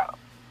to be out?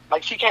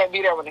 Like, she can't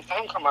be there when the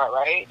sun come out,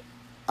 right?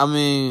 I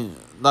mean,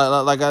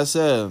 like I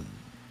said,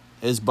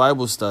 it's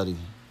Bible study.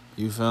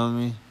 You feel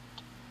me?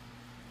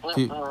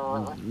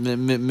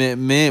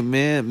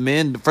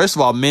 Men. First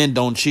of all, men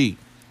don't cheat.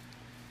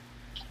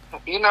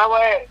 You know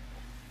what?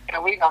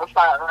 And we gonna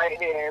start right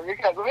there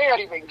because we don't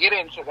even get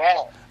into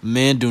that.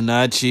 Men do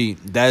not cheat.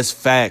 That's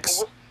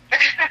facts.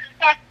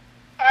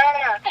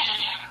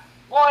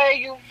 Boy,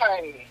 you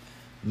funny.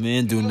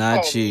 Men do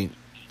not cheat.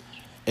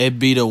 It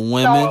be the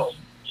women.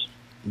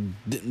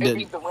 It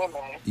be the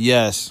women.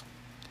 Yes.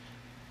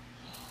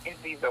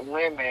 It be the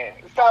women.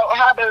 So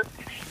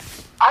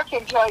I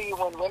can tell you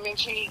when women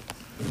cheat,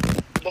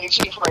 they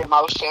cheat for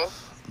emotion.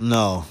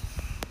 No.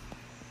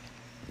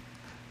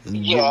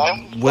 Yeah.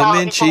 So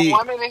Women if cheat. a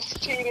woman is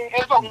cheating,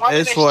 if a woman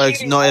It's is for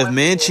cheating, no. If on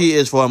men you, cheat,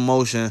 it's for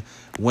emotion.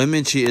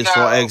 Women cheat is for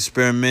no.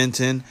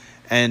 experimenting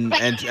and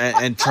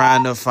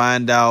trying to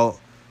find out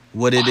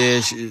what it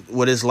is,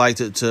 what it's like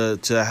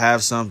to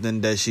have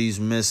something that she's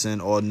missing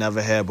or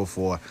never had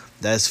before.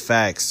 That's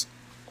facts.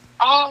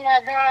 Oh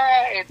my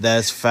God.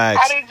 That's How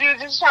facts. did you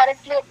just try to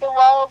flip the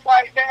roles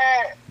like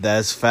that?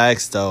 That's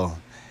facts, though.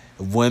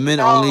 Women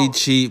only No.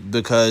 cheat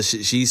because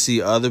she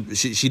see other.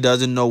 She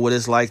doesn't know what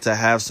it's like to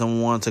have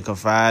someone to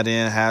confide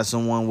in, have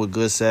someone with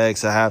good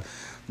sex, to have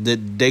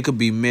that they could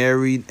be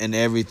married and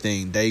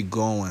everything. They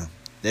going.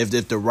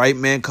 If the right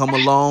man come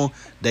along,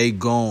 they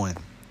going.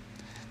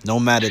 No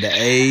matter the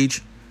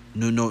age,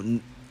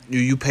 no,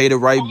 you pay the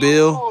right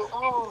bill. Oh,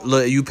 oh.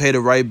 Look, you pay the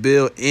right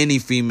bill. Any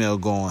female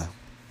going.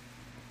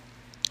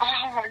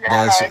 Oh my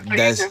That's God. So you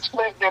that's just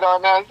flipped it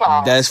on us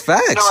all. that's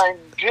facts. Knowing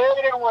good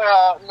and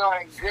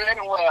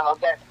well,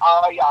 that's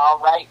all y'all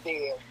right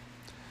there.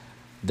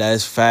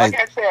 That's Like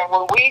fact. I said,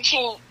 when we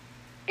cheat,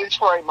 it's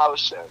for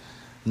emotion.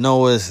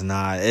 No, it's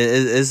not.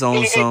 It's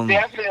on some. It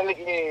definitely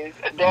is.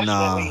 It definitely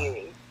Nah.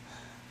 is.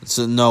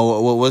 So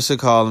no, what's it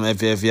called?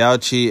 If y'all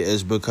cheat,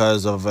 it's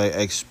because of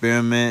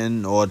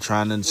experimenting or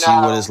trying to see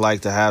what it's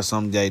like to have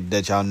something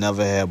that y'all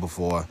never had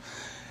before.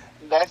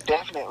 That's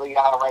definitely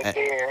y'all right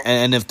there.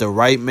 And if the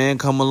right man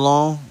come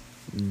along,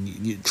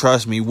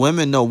 trust me,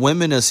 women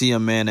will see a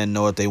man and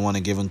know if they want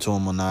to give him to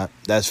him or not.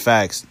 That's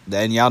facts.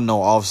 And y'all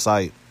know off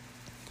site.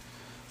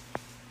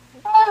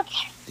 What?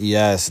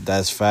 Yes,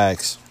 that's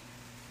facts.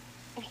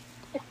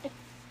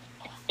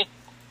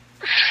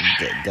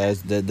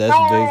 That's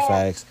big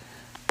facts.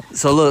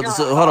 So look,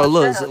 hold on,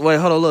 look. Hold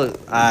on, look.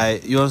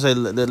 Alright, you know what I'm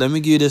saying? Let me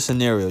give you this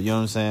scenario. You know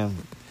what I'm saying?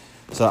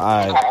 So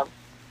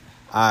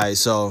alright.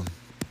 So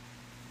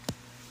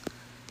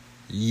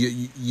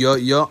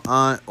your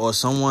aunt or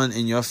someone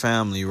in your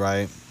family,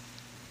 right,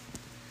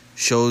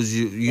 shows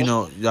you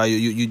know, like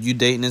you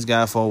dating this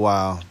guy for a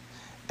while,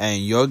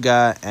 and your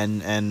guy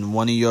and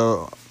one of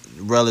your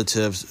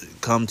relatives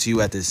come to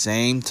you at the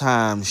same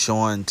time,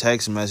 showing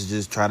text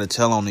messages, try to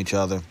tell on each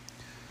other.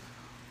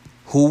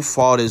 Who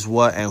fault is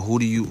what, and who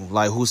do you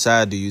like? Whose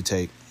side do you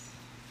take?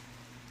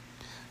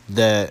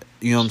 That,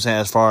 you know what I'm saying,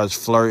 as far as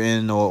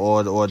flirting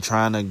or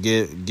trying to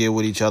get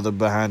with each other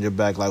behind your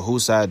back, like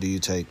whose side do you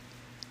take?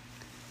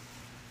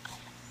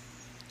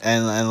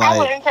 And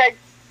like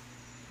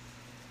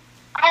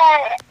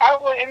I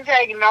wouldn't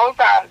take no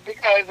sides,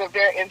 because if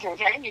they're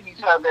entertaining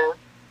each other,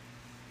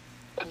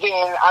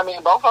 then I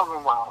mean both of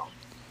them wrong.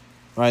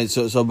 Right,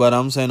 so but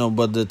I'm saying, no,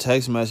 but the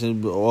text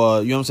message,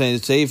 or you know what I'm saying,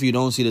 say if you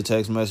don't see the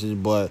text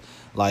message, but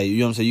like, you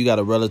know what I'm saying, you got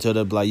a relative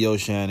that be like, yo,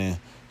 Shannon,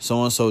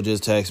 so and so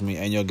just text me,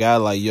 and your guy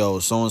like, yo,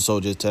 so and so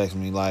just text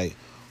me, like,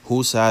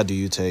 whose side do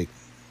you take?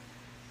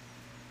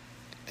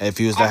 If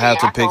you was to have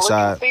to pick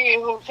side, See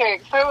who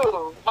takes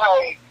who.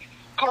 Like,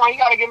 come on, you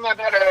gotta give me a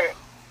better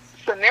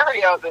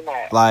scenario than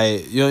that.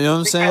 like, you know what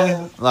I'm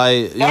saying,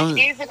 like, you that's know,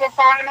 easy to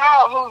find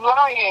out who's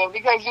lying,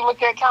 because you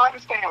look at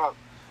timestamps.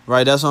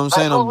 right? That's what I'm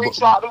saying. Who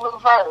reached out to who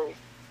first?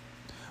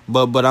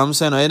 But I'm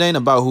saying, it ain't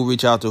about who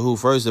reach out to who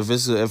first. If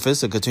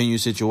it's a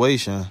continued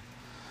situation,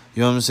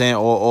 you know what I'm saying,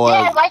 or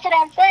yeah, that's what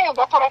I'm saying.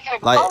 That's what I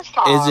said the first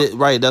time. is it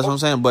right? That's what I'm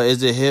saying. But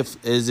is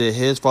it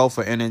his fault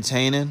for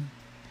entertaining,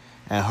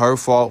 and her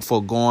fault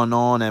for going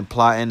on and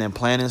plotting and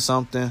planning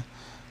something?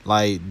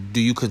 Like,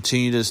 do you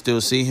continue to still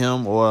see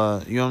him,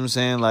 or you know what I'm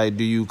saying? Like,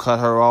 do you cut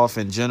her off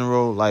in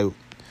general? Like,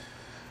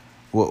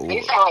 what?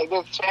 You sound like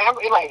this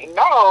family. Like,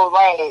 no,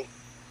 like,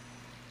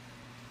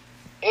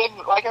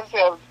 like I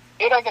said,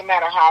 it doesn't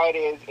matter how it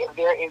is. If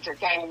they're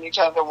entertaining each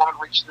other, one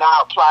reaching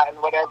out, plotting,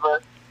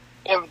 whatever.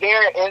 If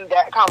they're in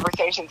that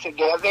conversation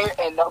together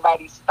and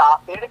nobody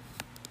stopped it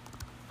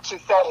to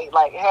say,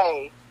 like,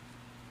 hey,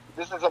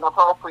 this is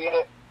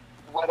inappropriate,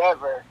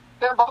 whatever,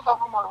 then both of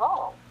them are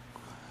wrong.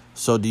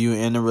 So do you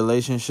end a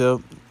relationship,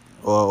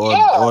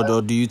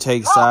 or do you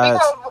take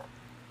sides?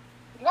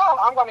 No,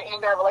 I'm going to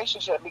end that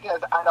relationship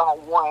because I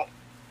don't want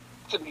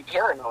to be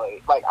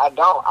paranoid. Like, I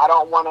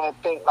don't want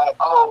to think like,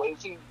 oh,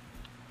 is he,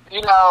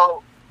 you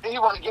know, he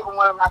want to get with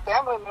one of my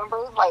family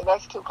members? Like,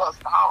 that's too close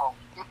to home.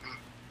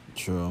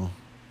 True.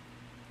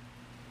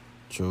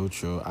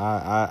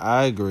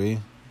 I agree.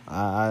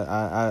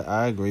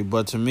 I agree.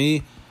 But to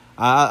me,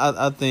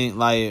 I think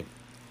like,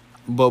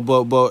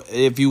 but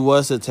if you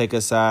was to take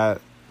a side,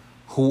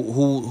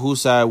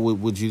 whose side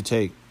would you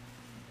take?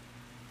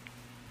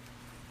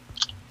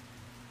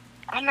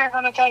 I'm not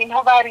going to take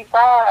nobody's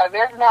side.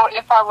 There's no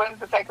if I was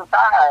to take a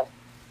side.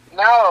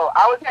 No,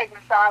 I would take the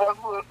side of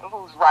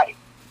who's right.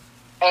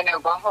 And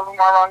if both of them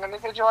are wrong in the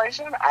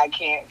situation, I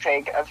can't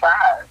take a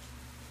side.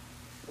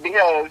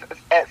 Because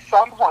at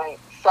some point,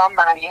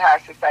 somebody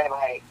has to say,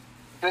 like,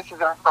 this is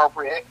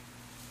inappropriate.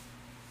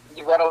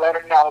 You got to let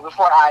her know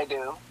before I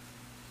do.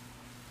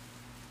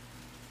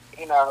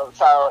 You know,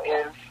 so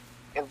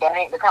if that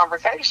ain't the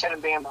conversation,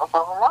 then both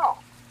of them wrong.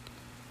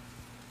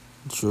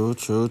 True.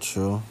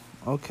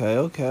 Okay.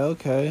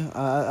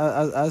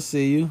 I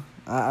see you.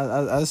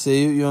 I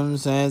see you. You know what I'm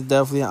saying? It's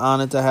definitely an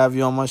honor to have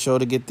you on my show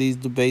to get these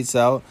debates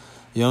out.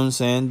 You know what I'm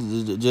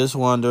saying? Just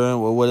wondering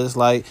what it's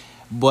like.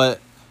 But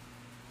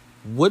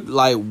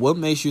what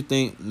makes you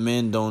think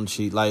men don't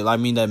cheat? Like, I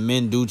mean that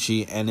men do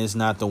cheat, and it's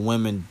not the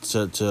women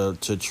to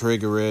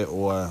trigger it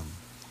or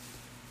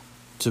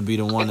to be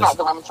the one. It's not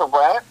the women to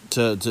what?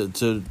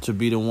 To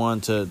be the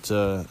one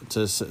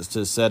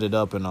to set it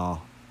up and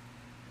all.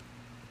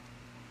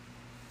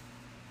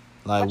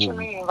 Like, What you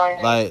mean?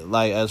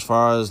 Like as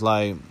far as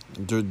like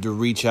to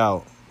reach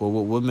out.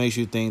 What makes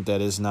you think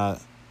that it's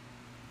not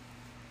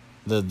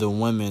the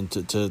women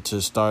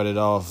to start it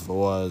off,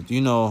 or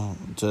you know,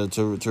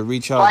 to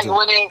reach out, like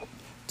when it,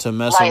 to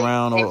mess like,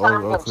 around in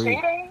terms or of creep?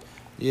 cheating?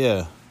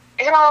 Yeah.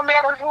 It don't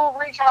matter who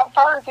reach out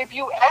first. If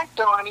you act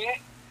on it,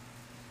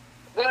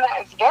 then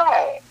that's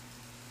that.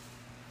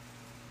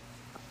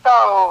 So,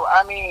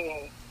 I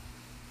mean,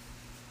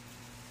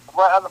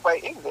 what other way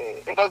is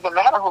it? It doesn't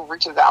matter who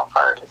reaches out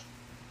first.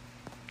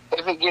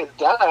 If it gets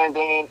done,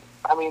 then,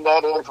 I mean,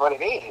 that is what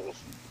it is.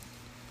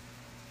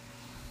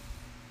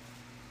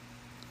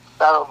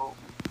 So,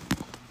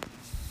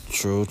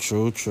 True. I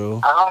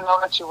don't know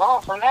what you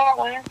want from that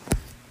one.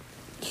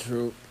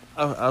 True.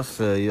 I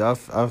feel you.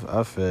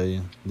 I feel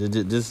you.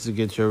 Just to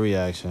get your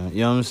reaction.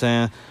 You know what I'm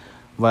saying?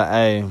 But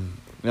hey, you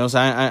know what I'm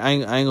saying?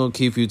 I ain't gonna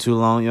keep you too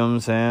long. You know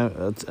what I'm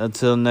saying?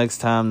 Until next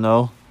time,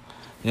 no.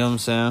 You know what I'm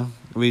saying?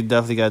 We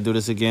definitely gotta do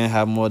this again.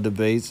 Have more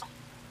debates.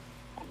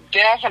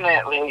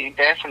 Definitely. You know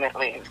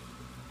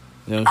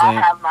what I'm I'll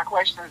saying? have my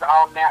questions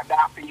all mapped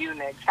out for you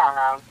next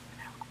time.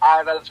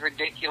 All those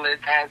ridiculous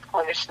ass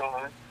questions.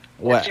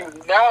 What? That you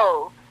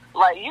know,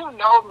 like, you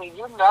know me,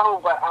 you know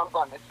what I'm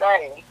going to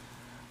say.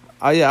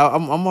 Oh yeah,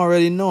 I'm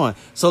already knowing.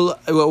 So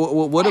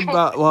what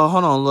about? Well,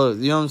 hold on. Look,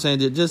 you know what I'm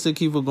saying? Just to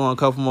keep it going, a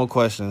couple more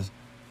questions.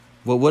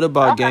 But what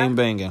about Okay. game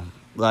banging?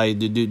 Like,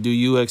 do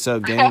you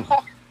accept game?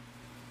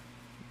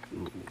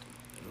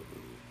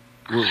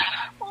 What?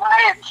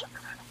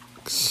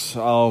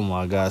 Oh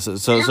my God! So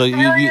You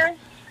serious?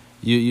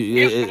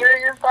 You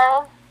serious,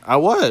 though? I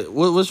what?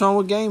 What's wrong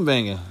with game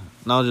banging?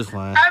 No, I'm just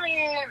playing. I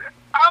mean,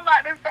 I'm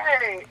about to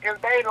say,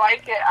 if they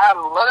like it, I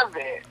love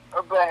it.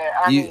 But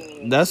I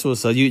mean, that's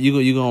what's up.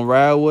 You gonna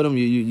ride with them?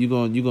 You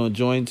gonna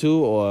join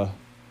too, or?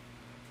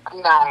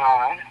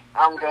 nah,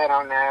 I'm good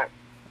on that.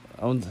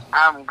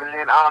 I'm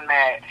good on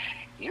that.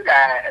 You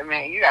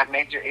got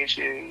major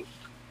issues.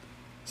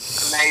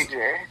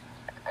 Major.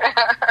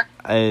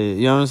 Hey,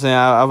 you know what I'm saying?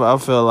 I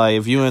feel like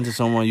if you into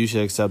someone, you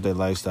should accept their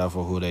lifestyle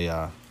for who they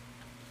are.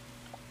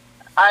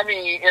 I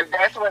mean, if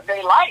that's what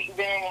they like,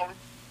 then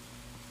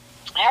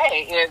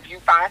hey, if you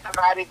find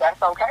somebody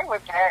that's okay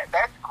with that,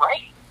 that's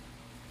great.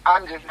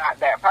 I'm just not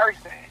that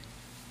person.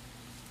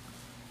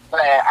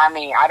 But I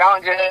mean, I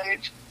don't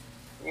judge.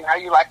 You know,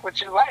 you like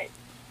what you like.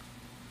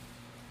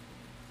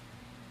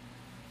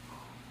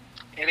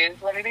 It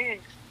is what it is.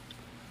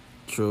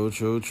 True.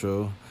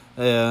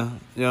 Yeah,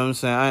 you know what I'm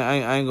saying?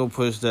 I ain't gonna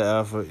push the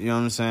effort, you know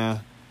what I'm saying?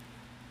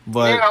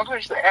 But You don't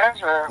push the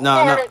effort.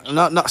 No.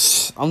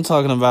 I'm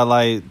talking about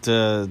like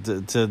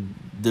the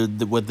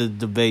with the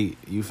debate.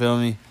 You feel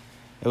me?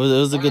 It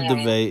was a good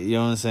debate. You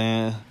know what I'm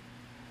saying?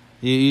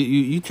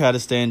 You try to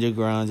stand your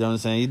ground. You know what I'm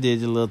saying? You did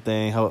your little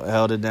thing,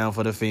 held it down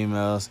for the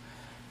females.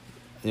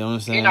 You know what I'm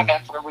saying? You know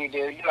that's what we do.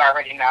 You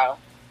already know.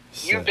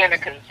 You've been a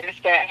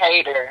consistent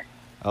hater.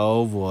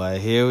 Oh boy,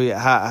 here we.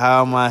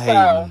 How am I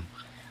hating?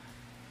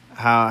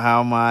 How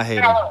am I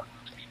hating? So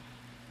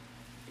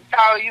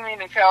you mean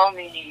to tell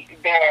me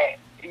that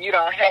you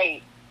don't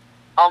hate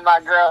on my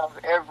girls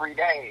every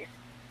day?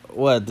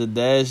 What, the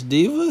Dash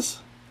Divas?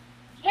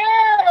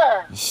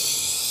 Yeah.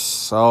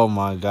 Oh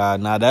my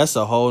God! Now that's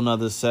a whole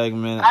nother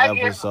segment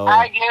episode.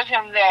 I give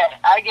him that.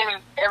 I give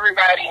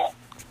everybody.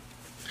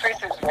 Chris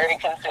is very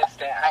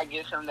consistent. I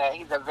give him that.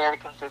 He's a very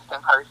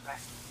consistent person.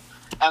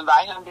 And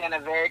by him being a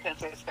very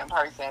consistent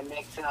person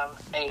makes him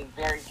a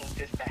very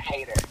consistent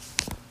hater.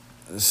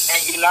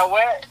 And you know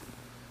what?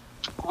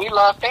 We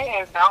love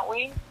fans, don't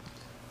we?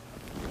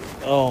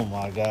 Oh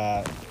my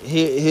God!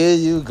 Here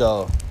you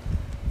go.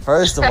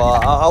 First of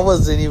all, I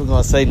wasn't even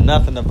gonna say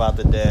nothing about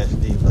the Dash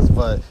Divas,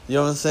 but you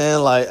know what I'm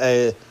saying? Like,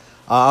 hey,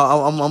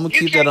 I'm gonna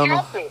keep that on. You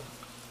can't help it.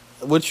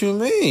 What you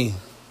mean?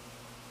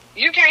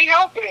 You can't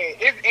help it.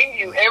 It's in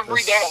you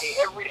every day.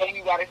 Every day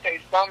you gotta say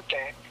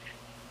something.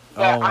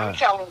 But I'm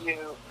telling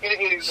you,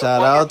 it is.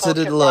 Shout out to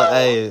the look.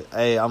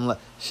 Hey, I'm like,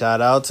 shout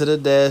out to the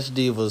Dash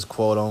Divas,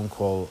 quote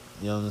unquote.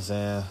 You know what I'm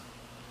saying?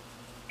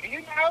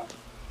 You know.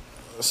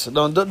 So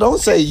don't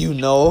say you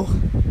know.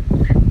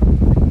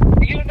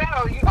 You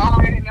know. You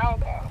already know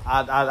though.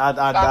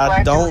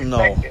 I don't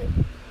know.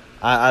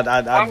 I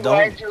I'm don't.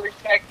 glad you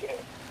respect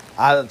it.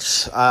 I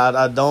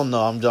don't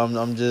know. I'm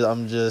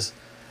just.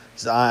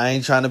 I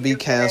ain't trying to be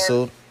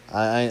canceled.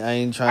 I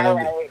ain't trying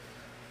to.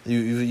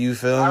 You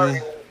feel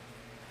me?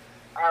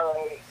 All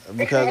right.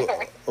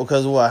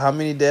 Because what? How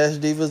many Dash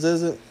Divas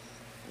is it?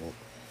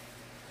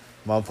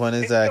 My point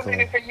exactly.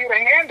 It's too many for you to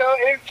handle.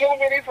 It's too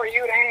many for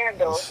you to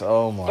handle.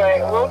 Oh my God.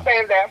 God. We'll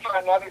save that for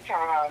another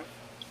time.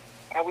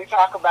 And we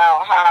talk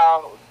about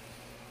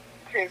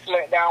Chris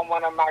let down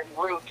one of my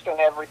groups and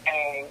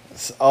everything.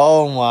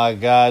 Oh my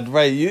God!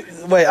 Wait,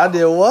 I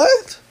did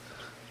what?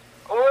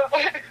 We'll,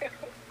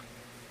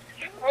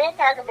 we'll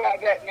talk about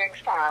that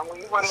next time.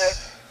 When you want to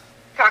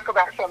talk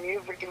about some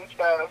music and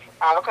stuff,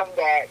 I'll come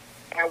back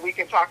and we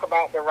can talk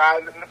about the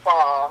rise and the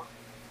fall.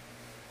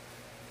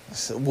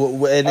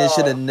 And it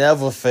should have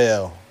never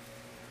failed.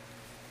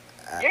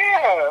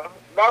 Yeah,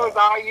 that was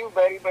all you,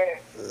 buddy, but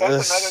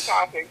that's another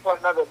topic for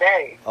another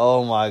day.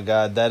 Oh my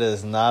God, that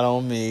is not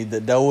on me.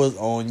 That was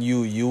on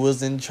you. You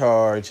was in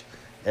charge.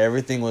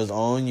 Everything was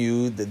on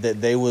you.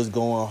 That they was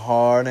going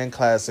hard and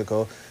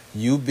classical.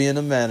 You being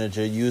a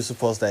manager, you were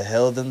supposed to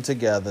hold them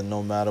together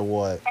no matter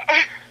what.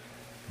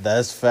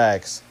 That's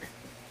facts.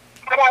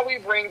 How about we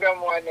bring them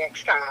on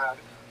next time?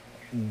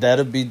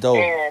 That'd be dope.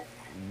 And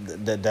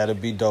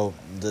That'd be dope.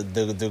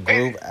 The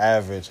group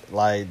average,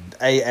 like,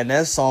 hey, and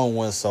that song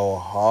went so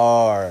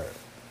hard.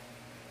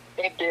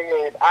 It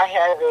did. I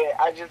have it.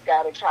 I just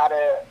gotta try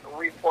to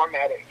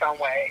reformat it some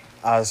way.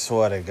 I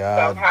swear to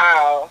God.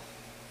 Somehow,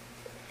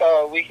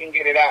 so we can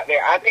get it out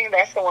there. I think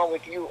that's the one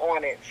with you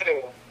on it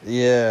too.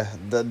 Yeah,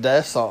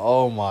 that song.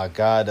 Oh my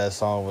God, that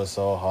song was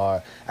so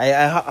hard. Hey,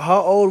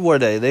 how old were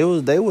they? They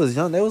was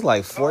young. They was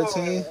like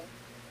 14.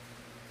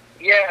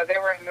 Yeah, they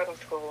were in middle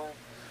school.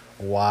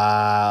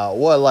 Wow.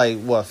 What,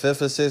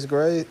 5th or 6th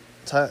grade?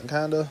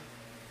 Kind of?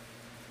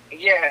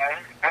 Yeah,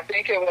 I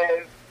think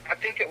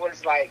it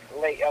was like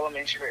late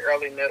elementary,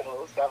 early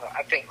middle, so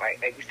I think like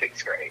maybe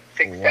 6th grade,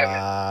 6th, 7th.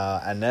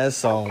 Wow, and that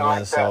song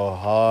went so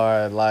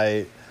hard.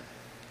 Like,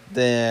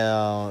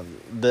 damn.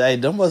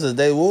 Them was a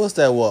day, what was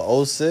that,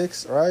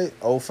 06, right?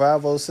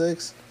 05,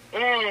 06?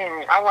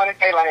 I want to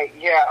say like,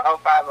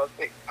 05,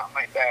 06, something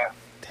like that.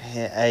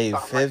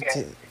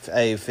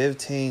 Damn,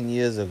 15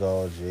 years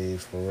ago, G,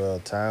 for real.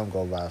 Time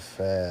go by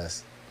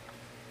fast.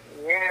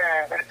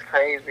 Yeah, that's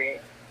crazy.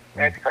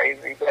 That's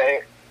crazy,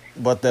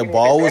 but the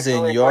ball was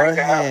in your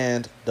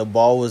hand. The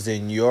ball was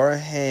in your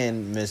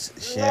hand, Miss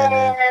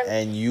Shannon,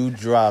 and you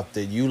dropped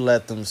it. You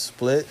let them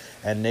split,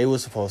 and they were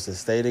supposed to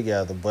stay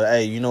together. But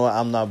hey, you know what?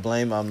 I'm not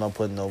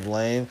putting no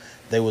blame.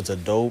 They was a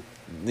dope.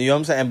 You know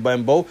what I'm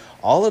saying? But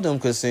all of them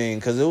could sing,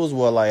 because it was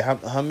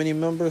how many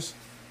members?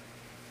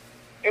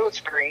 It was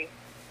 3.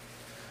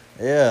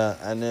 Yeah,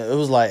 and it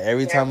was like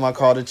every time I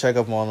called to check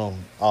up on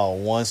them,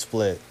 one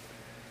split.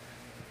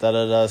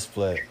 Da-da-da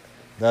split.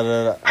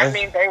 Da-da-da. I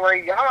mean, they were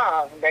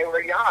young. They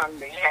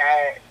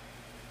had,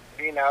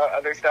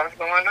 other stuff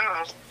going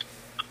on.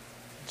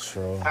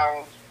 True.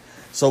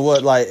 So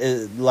what,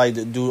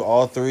 do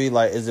all 3,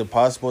 is it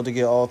possible to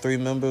get all 3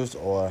 members,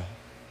 or?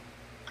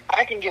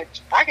 I can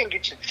get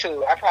you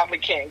 2. I probably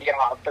can't get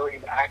all 3,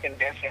 but I can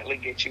definitely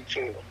get you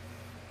 2.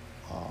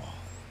 Oh,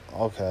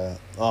 okay.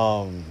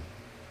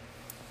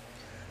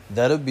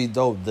 That'd be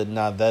dope.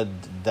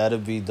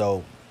 That'd be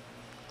dope.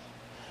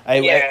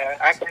 Hey,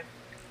 I can.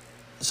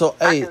 So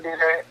I can do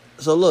that.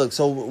 So look.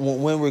 So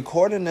when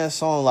recording that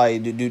song,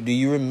 do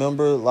you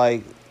remember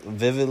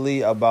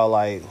vividly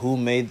about who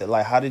made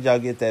how did y'all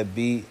get that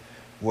beat?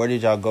 Where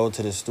did y'all go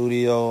to the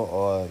studio,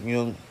 or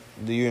do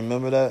you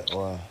remember that,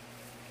 or?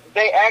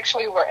 They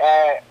actually were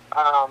at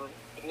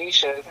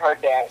Nisha's, her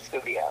dad's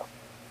studio,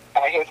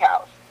 at his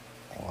house.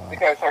 Wow.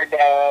 Because her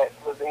dad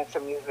was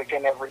into music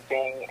and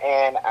everything,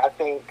 and I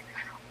think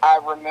I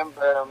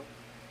remember,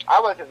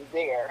 I wasn't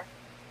there,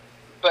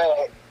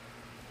 but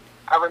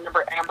I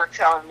remember Amber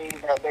telling me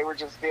that they were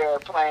just there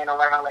playing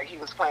around, he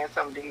was playing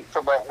some beats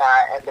or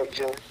whatnot, and they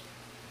just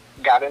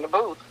got in the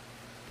booth.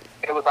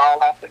 It was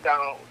all off the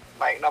dome.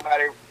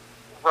 Nobody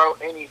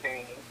wrote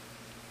anything.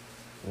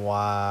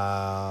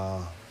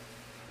 Wow.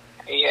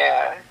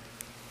 Yeah.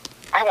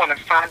 I want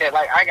to find it.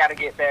 I got to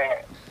get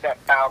that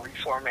file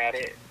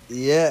reformatted.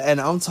 Yeah, and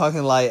I'm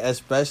talking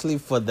especially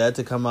for that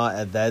to come out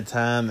at that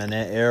time and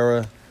that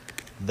era,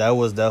 that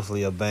was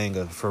definitely a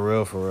banger. For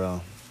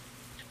real.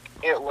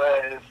 It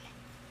was.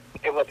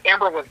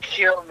 Amber would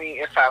kill me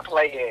if I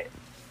play it.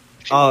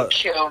 She would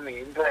kill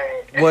me,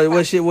 but...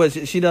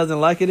 She doesn't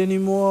like it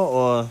anymore,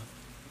 or...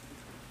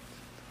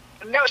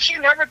 No, she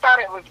never thought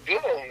it was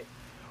good.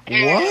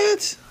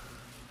 What?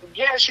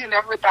 Yeah, she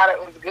never thought it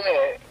was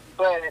good,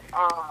 but,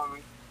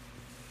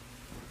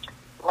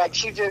 I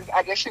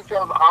guess she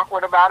feels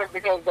awkward about it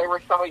because they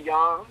were so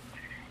young,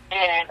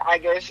 and I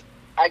guess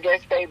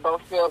they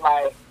both feel of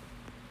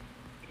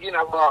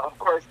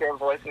course their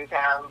voices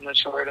have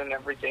matured and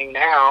everything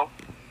now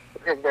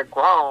because they're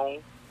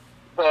grown,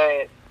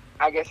 but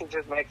I guess it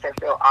just makes her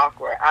feel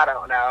awkward. I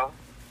don't know.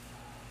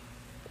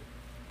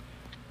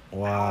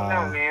 Wow. I don't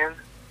know, man.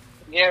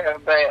 Yeah,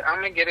 but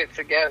I'm going to get it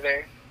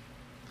together,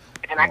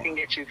 and I can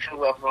get you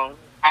 2 of them.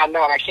 I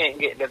know I can't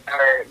get the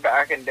 3rd, but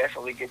I can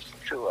definitely get you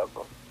 2 of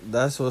them.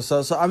 That's what's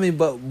up. So I mean,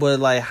 but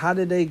how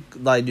did they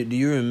do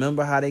you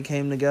remember how they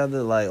came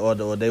together?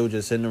 Or they were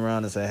just sitting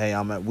around and say, "Hey,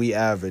 we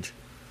average."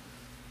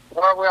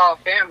 Well, we're all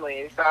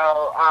family,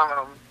 so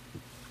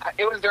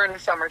it was during the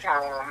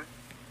summertime,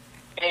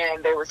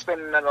 and they were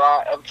spending a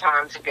lot of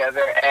time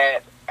together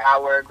at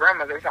our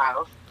grandmother's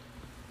house,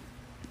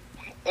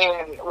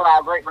 and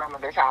our great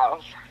grandmother's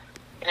house,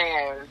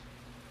 and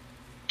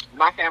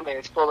my family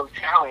is full of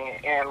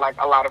talent and like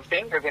a lot of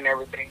singers and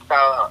everything.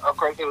 So of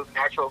course it was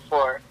natural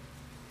for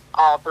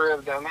all three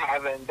of them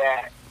having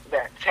that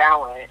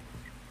talent.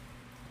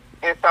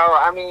 And so,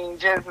 I mean,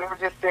 we were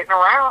just sitting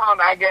around,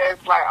 I guess,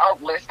 like, oh,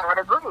 let's start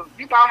a group.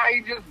 You know how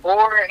you just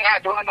bored,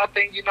 not doing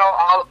nothing, you know,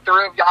 all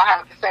three of y'all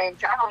have the same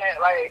talent.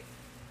 Like,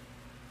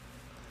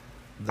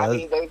 I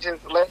mean, they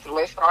just, let's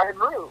start a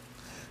group.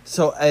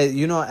 So, that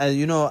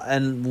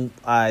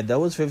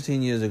was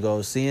 15 years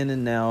ago. Seeing it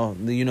now,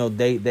 you know,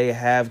 they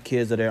have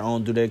kids of their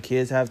own. Do their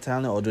kids have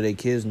talent, or do their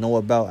kids know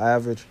about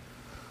Average?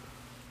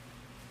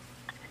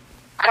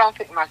 I don't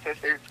think my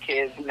sister's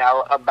kids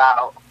know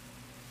about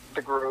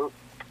the group.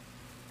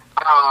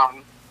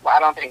 Well, I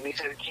don't think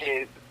Nisha's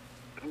kids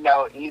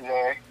know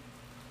either.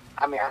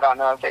 I mean, I don't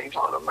know if they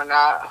told them or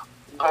not.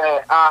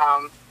 But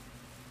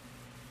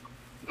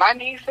my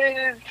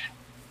nieces,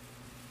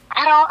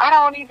 I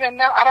don't even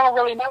know. I don't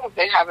really know if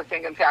they have a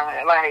singing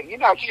talent. Like, you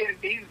know, kids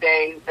these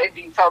days, they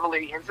be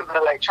totally into the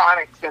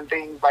electronics and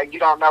things. Like, you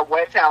don't know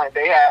what talent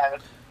they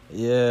have.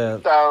 Yeah.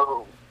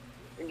 So,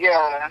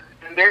 yeah,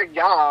 and they're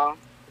young.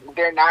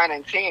 They're 9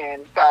 and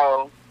 10,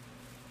 so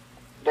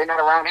they're not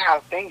around the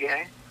house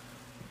singing.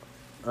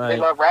 Right. They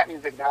love rap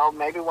music, though.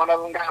 Maybe one of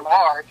them got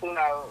bars. Who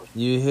knows?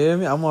 You hear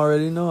me? I'm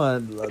already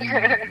knowing.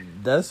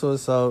 That's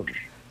what's up.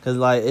 Because,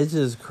 like, it's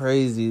just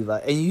crazy.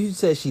 Like, and you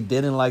said she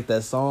didn't like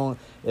that song.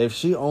 If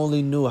she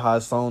only knew how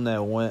a song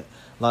that went,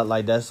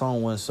 like that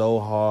song went so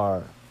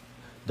hard.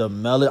 The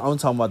melody, I'm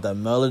talking about the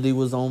melody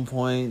was on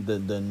point. The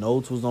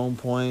notes was on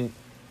point.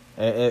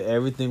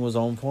 Everything was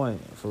on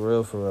point. For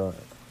real, for real.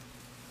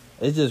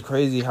 It's just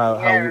crazy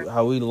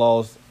how we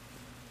lost.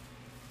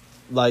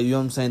 Like, you know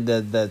what I'm saying,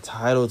 that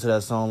title to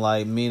that song,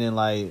 like, meaning,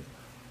 like,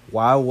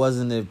 why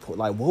wasn't it,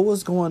 like, what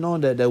was going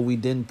on that we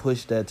didn't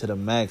push that to the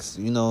max,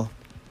 you know?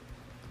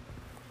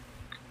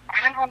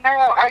 I don't know.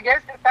 I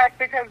guess in fact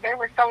because they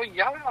were so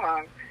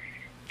young.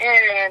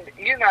 And,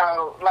 you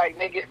know, like,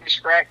 they get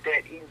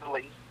distracted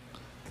easily.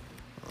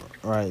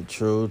 Right,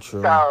 true.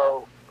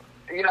 So,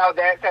 you know,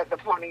 that's at the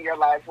point in your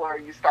life where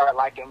you start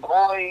liking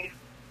boys.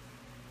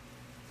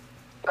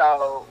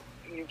 So,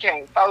 you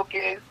can't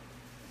focus.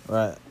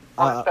 Right.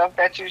 On stuff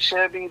that you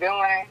should be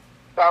doing.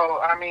 So,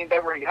 I mean, they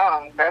were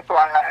young. That's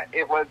why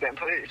it wasn't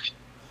pushed.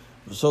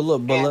 So,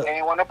 look, but they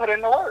didn't want to put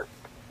in the work.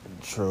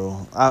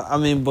 True. I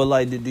mean, but,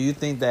 like, do you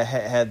think that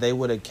had they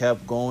would have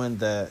kept going,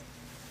 that,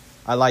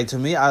 to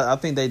me, I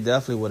think they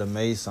definitely would have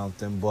made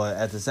something, but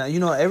at the same, you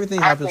know,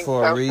 everything happens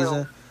for a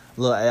reason. Too.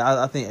 Look,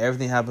 I think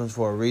everything happens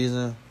for a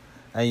reason.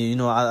 And, you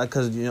know, I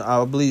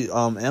believe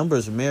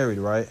Amber's married,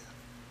 right?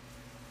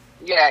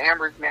 Yeah,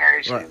 Amber's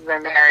married. She's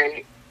been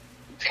married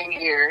 10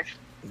 years.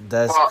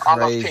 That's crazy.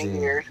 Almost 10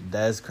 years.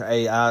 That's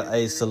crazy.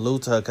 I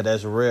salute her, because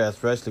that's rare,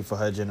 especially for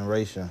her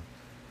generation.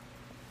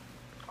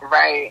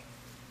 Right.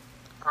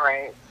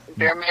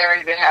 They're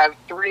married. They have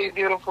 3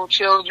 beautiful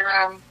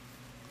children.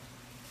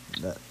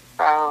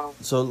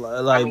 So,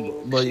 like, I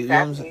mean, but you know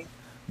what I'm saying?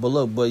 But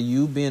look, but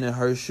you being in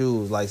her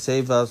shoes, like, say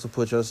if I was to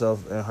put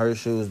yourself in her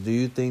shoes, do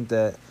you think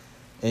that,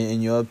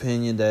 in your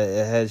opinion,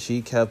 that had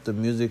she kept the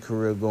music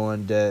career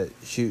going, that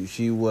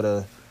she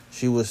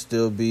would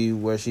still be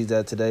where she's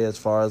at today, as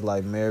far as,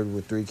 like, married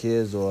with 3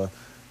 kids? Or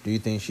do you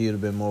think she would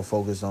have been more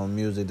focused on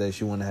music, that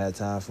she wouldn't have had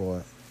time for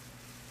it?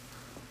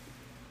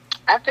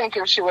 I think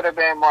if she would have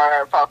been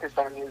more focused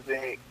on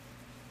music,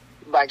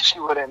 like, she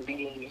wouldn't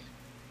be...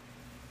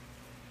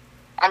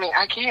 I mean,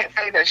 I can't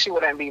say that she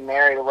wouldn't be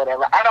married or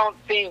whatever. I don't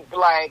think,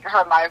 like,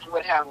 her life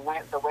would have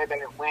went the way that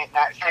it went.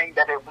 Not saying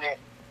that it went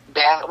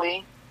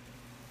badly.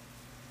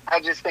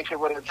 I just think it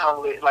would have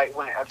totally, like,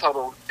 went a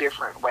total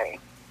different way.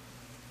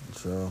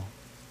 True.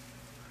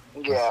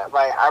 Yeah,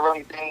 like, I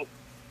really think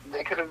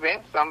they could have been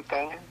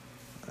something.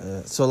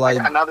 So, like,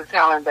 another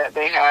talent that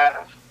they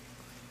have.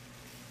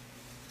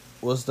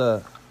 What's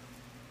that?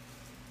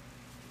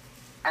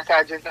 I said,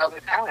 I just know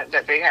the talent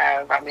that they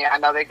have. I mean, I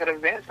know they could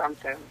have been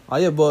something. Oh,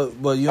 yeah, but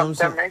you know what I'm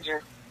saying?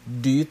 Major.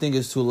 Do you think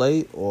it's too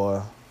late,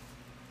 or?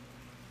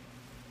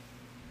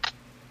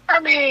 I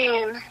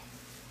mean,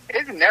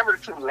 it's never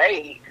too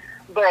late.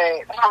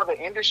 But how the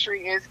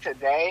industry is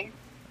today,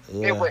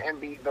 it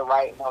wouldn't be the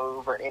right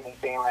move or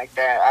anything like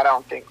that. I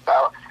don't think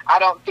so. I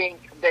don't think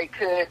they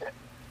could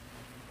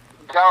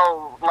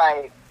go,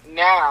 like,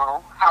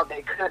 now how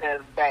they could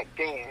have back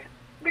then.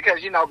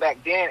 Because, you know, back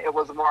then it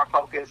was more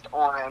focused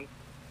on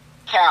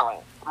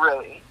talent,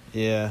 really.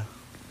 Yeah.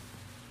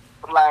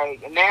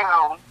 Like,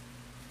 now,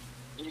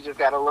 you just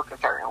gotta look a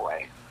certain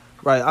way.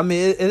 Right. I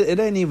mean, it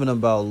ain't even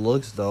about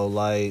looks, though.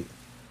 Like,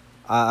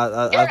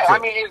 I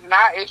mean, it's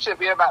not. It should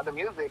be about the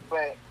music,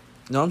 but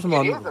no, I'm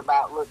talking it is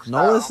about looks.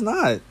 No, it's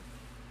not.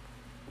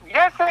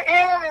 Yes,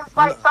 it is.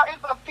 Like, so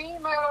it's a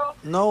female.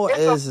 No, it's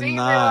it's a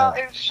female not.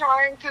 Is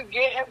trying to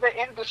get in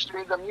the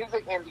industry, the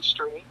music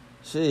industry.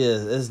 She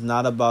is. It's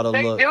not about a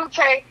look. They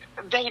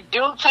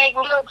do take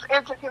looks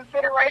into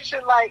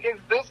consideration. Like, is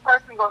this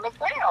person going to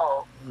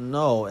sell?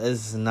 No,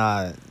 it's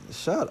not.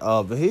 Shut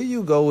up. Here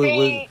you go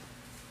with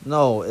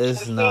No,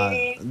 it's not.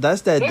 See,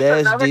 That's that this is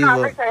Dash another Diva.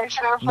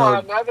 conversation for No,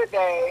 another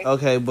day.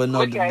 okay, but no,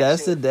 Look at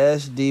that's you. the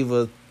Dash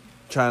Diva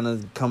trying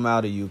to come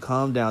out of you.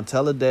 Calm down.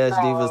 Tell the Dash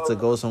Divas to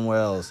No, go somewhere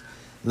else.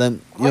 Let you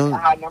look, know.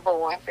 our number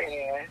one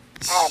fan.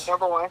 Our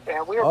number one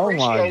fan. We Oh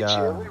my appreciate you.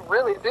 god. We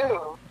really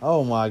do.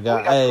 Oh my We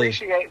god. Hey,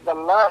 appreciate the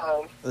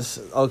love.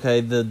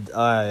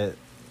 okay.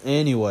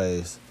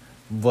 Anyways,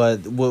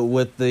 but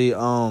with the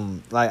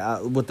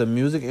with the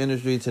music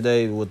industry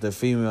today with the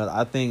female,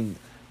 I think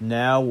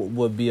now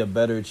would be a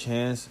better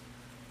chance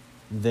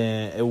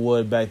than it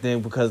would back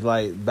then, because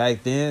like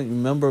back then,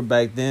 remember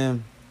back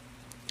then,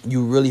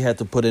 you really had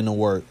to put in the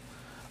work.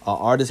 An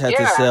artist had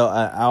to Yeah. sell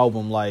an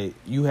album. Like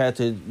you had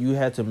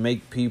to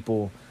make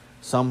people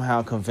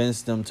somehow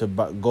convince them to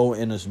go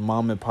in this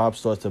mom and pop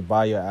store to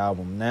buy your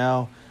album.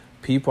 Now,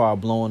 people are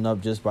blowing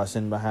up just by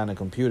sitting behind a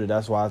computer.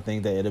 That's why I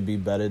think that it'll be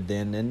better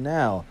then than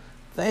now.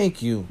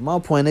 Thank you. My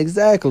point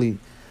exactly.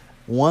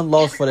 One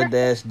loss for the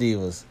Dash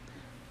Divas.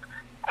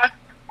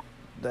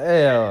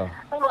 Damn.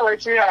 I'm gonna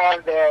let you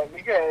have that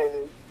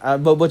because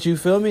But you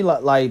feel me?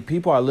 Like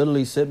people are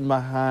literally sitting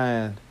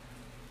behind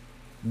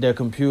their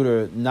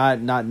computer, not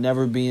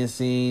never being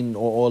seen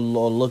or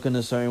looking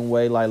a certain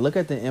way. Like look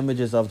at the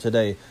images of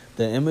today.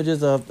 The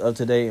images of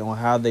today on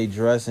how they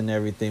dress and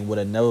everything would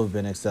have never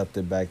been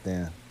accepted back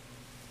then.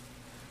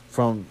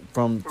 From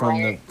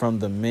Right.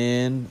 the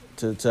men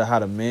to how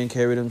the men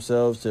carry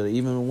themselves to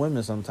even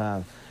women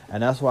sometimes.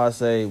 And that's why I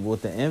say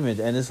with the image,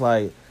 and it's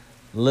like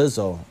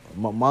Lizzo.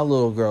 My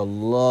little girl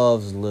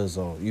loves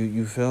Lizzo.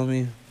 You feel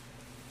me?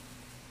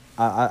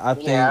 I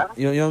think Yeah.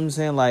 you know what I'm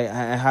saying, like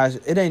how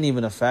it ain't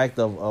even a fact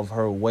of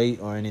her weight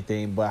or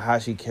anything, but how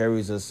she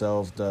carries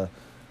herself, the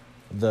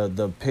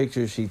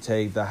pictures she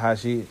takes, the how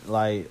she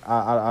like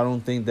I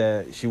don't think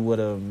that she would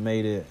have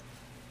made it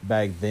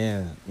back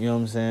then. You know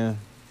what I'm saying?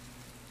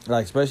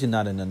 Like especially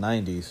not in the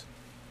 90s.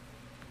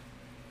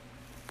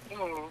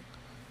 Mm.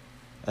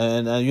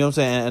 And you know what I'm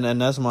saying,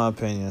 and that's my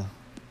opinion.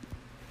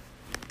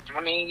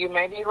 I mean, you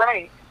may be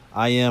right.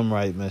 I am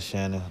right, Miss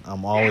Shannon.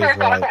 I'm always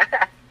right.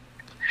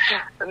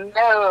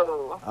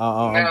 No.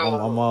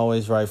 I'm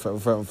always right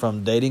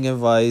from dating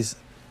advice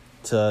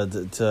No,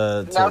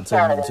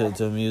 sir.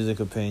 to music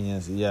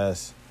opinions.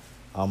 Yes,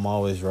 I'm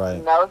always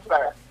right. No,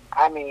 sir.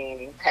 I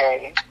mean,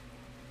 hey,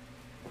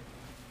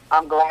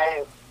 I'm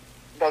glad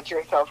that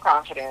your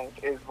self-confidence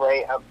is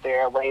way up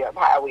there, way up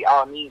high. We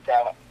all need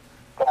that.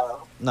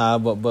 So, Nah,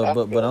 but that's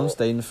I'm good.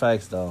 stating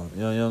facts though.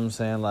 You know what I'm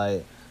saying?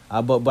 Like,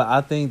 but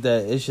I think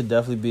that it should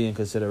definitely be in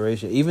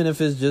consideration, even if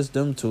it's just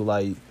them two.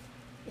 Like,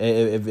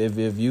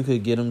 if you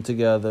could get them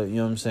together, you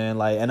know what I'm saying?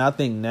 Like, and I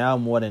think now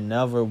more than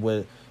ever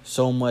with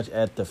so much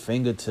at the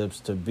fingertips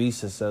to be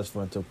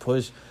successful and to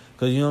push,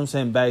 because you know what I'm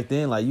saying. Back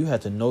then, like you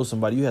had to know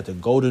somebody, you had to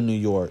go to New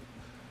York.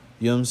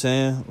 You know what I'm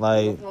saying?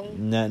 Like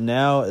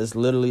now it's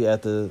literally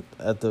at your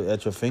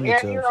Yeah,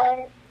 fingertips. you're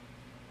right.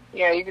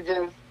 Yeah, you could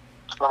just,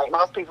 like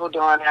most people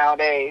doing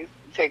nowadays,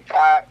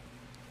 TikTok.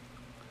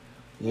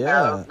 You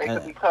know, Yeah, they could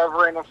and be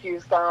covering a few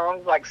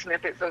songs, like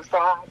snippets of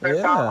songs or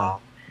yeah,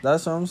 something.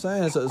 that's what I'm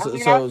saying. I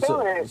mean, I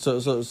feel it.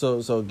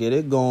 So get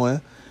it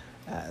going.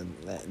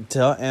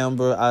 Tell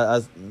Amber,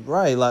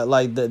 right,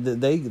 like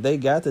they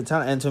got the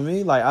talent, and to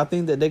me, like I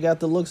think that they got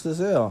the looks to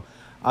sell.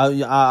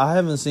 I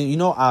haven't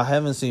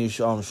seen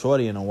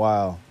Shorty in a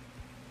while.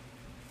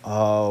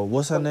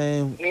 What's her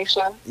name?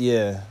 Nisha?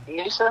 Yeah,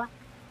 Nisha?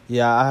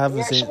 yeah, I haven't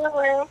Yeah, seen. sure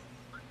will.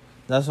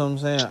 That's what I'm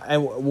saying.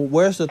 And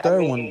where's the I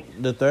third one? mean,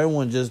 The third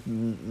one just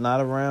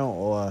not around,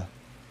 or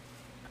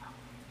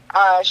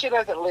she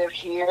doesn't live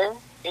here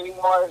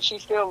anymore. She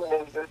still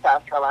lives in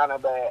South Carolina,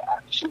 but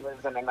she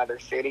lives in another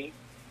city,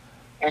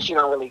 and she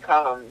don't really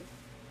come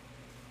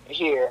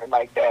here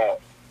like that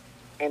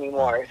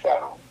anymore.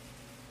 So,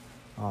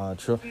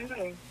 true.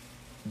 mhm.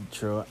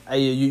 True.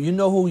 Hey, you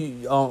know who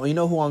you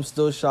know who I'm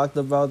still shocked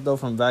about though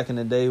from back in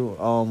the day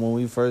when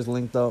we first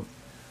linked up,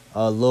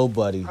 Lil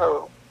Buddy,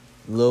 Who?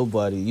 Lil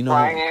Buddy. You know,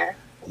 Brian.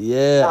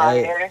 yeah.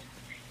 Hey, Brian.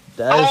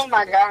 that's Oh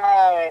my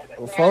God,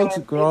 folks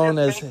man! It grown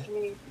just as makes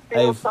me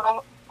hey, feel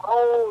so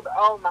old.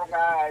 Oh my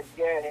God,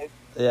 yes.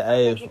 yeah, I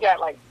think hey, he got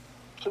like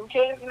 2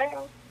 kids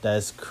now,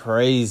 that's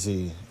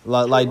crazy.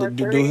 Like 2 like or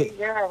 3.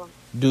 Yeah.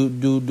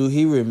 do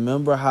he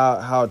remember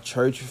how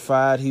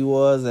churchified he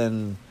was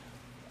and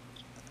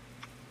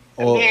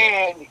or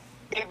Man,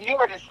 if you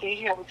were to see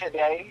him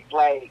today,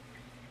 like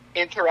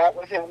interact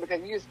with him,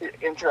 because you used to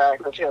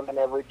interact with him and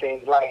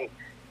everything, like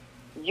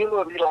you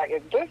would be like,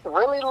 is this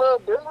really little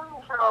dude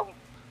from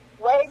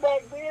way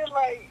back then?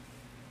 Like,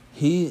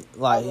 he I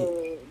like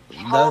mean,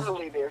 that's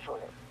totally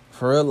different.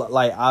 for real.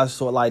 Like I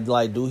saw like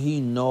do he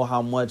know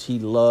how much he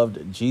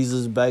loved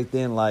Jesus back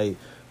then? Like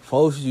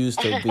folks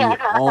used to be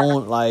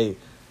on like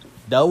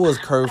that was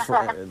Kurt.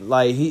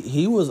 Like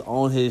he was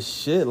on his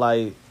shit.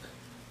 Like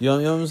you know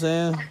what I'm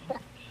saying?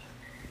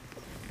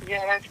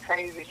 Yeah, that's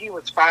crazy. He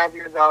was 5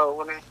 years old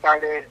when I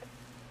started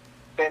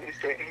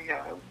babysitting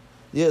him.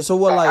 Yeah. So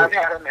what So I've like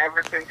had him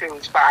ever since he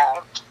was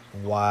 5.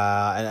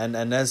 wow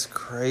and that's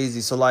crazy.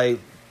 So like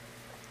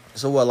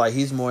so what like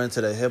he's more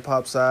into the hip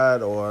hop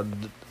side or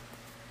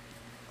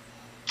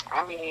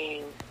I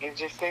mean, it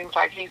just seems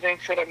like he's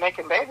into the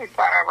making baby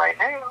side right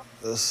now.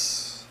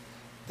 That's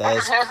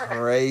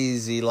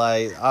crazy.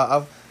 Like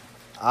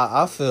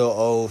I feel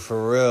old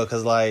for real,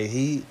 cause like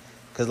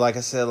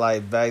I said,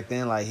 like back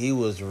then, like he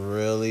was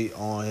really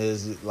on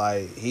his,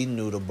 like he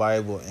knew the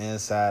Bible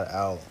inside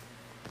out.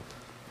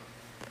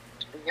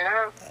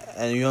 Yeah.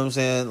 And you know what I'm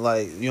saying,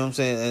 like you know what I'm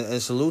saying,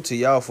 and salute to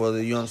y'all for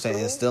the, you know what I'm saying,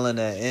 See? instilling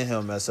that in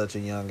him at such a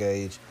young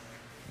age.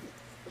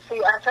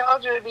 See, I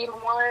told you to be the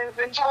ones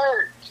in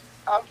church.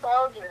 I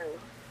told you.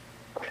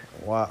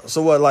 Wow.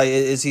 So what, like,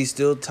 is he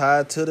still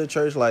tied to the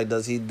church? Like,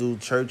 does he do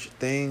church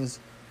things?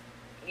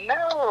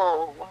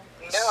 No.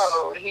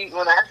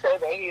 When I say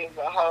that he is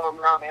a whole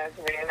grown ass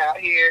man out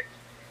here,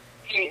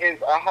 he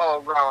is a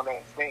whole grown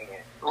ass man.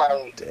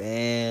 Like,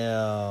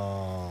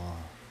 damn.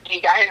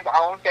 he got his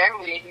own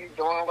family and he's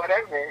doing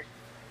whatever.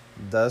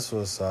 That's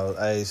what's up.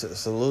 Hey,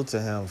 salute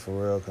to him for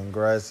real.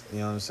 Congrats. You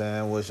know what I'm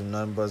saying? Wish him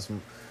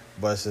nothing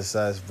but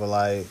success. But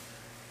like,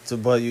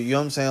 but you know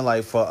what I'm saying?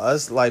 Like for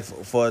us, like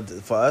for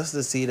us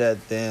to see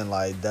that then,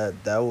 like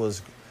that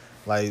was,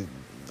 like,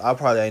 I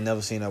probably ain't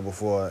never seen that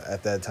before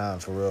at that time.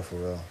 For real, for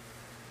real.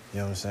 You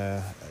know what I'm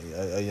saying?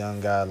 A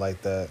young guy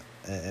like that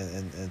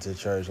into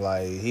church.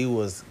 Like he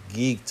was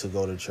geeked to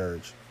go to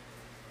church.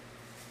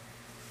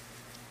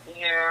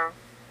 Yeah,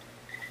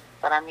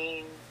 but I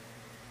mean,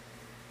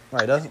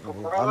 right. That's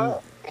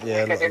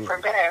yeah. Make a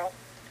different path.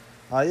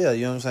 Oh yeah,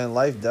 you know what I'm saying?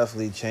 Life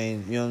definitely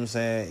changed. You know what I'm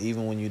saying?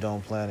 Even when you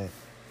don't plan it.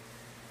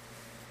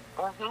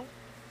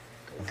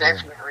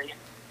 Definitely.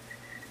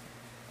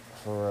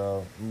 For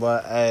real.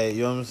 But hey,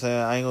 you know what I'm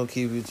saying? I ain't gonna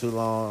keep you too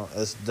long.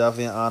 It's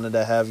definitely an honor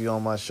to have you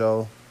on my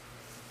show.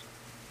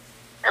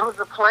 It was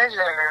a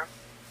pleasure.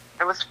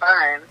 It was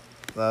fun.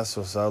 That's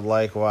what's up.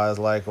 Likewise.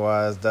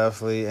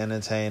 Definitely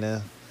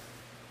entertaining.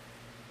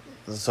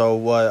 So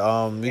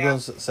what? We gonna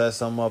set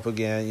something up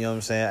again. You know what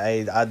I'm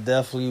saying? Hey, I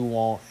definitely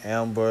want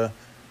Amber,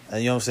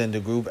 and you know what I'm saying, the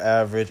group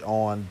average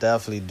on.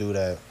 Definitely do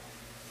that.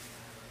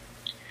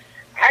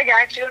 I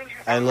got you.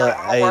 And look,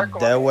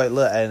 that way,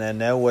 look,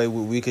 and that way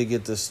we could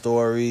get the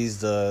stories,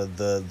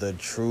 the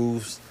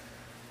truths,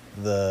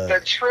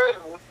 the truth.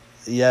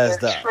 Yes,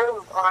 the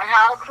truth on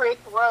how Chris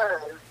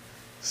was.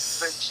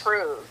 The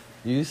truth.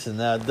 You said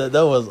that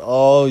was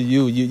all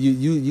you.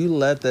 You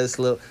let that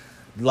slip.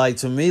 Like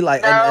to me,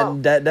 like no.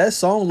 and that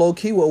song low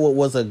key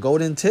was a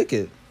golden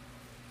ticket.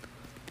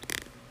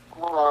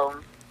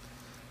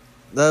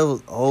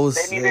 That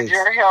was they needed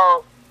your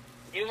help.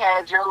 You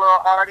had your little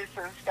artists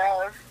and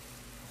stuff.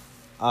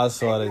 I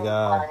swear to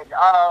God. Like,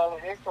 oh,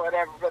 it's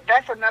whatever. But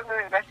that's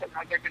another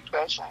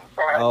discussion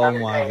for another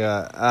day. Oh my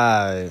God!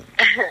 Alright.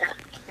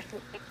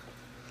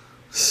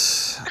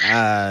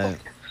 Alright.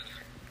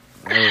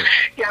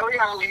 Yeah, we're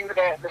gonna leave it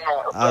at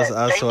that. I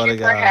swear to God. Thank you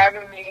for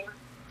having me.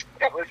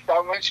 It was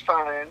so much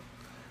fun.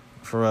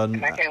 For real.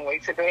 And I can't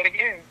wait to do it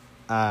again.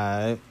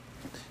 Alright.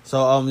 So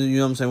you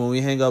know what I'm saying? When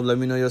we hang up, let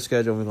me know your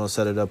schedule. We're gonna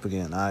set it up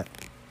again. Alright.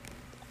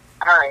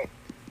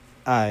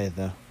 Alright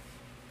then.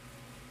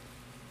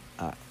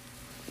 Alright.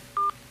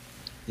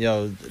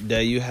 Yo,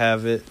 there you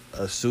have it.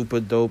 A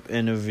super dope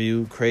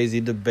interview.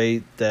 Crazy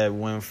debate that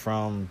went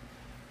from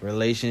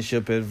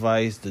relationship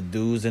advice, the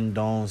do's and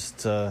don'ts,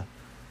 to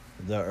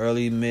the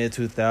early mid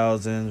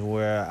 2000s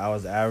where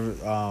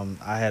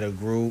I had a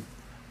group.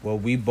 Well,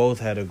 we both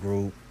had a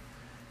group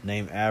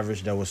named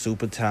Average that was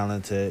super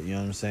talented. You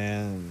know what I'm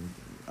saying?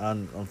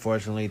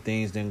 Unfortunately,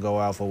 things didn't go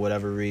out for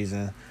whatever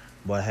reason.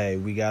 But hey,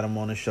 we got them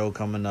on the show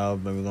coming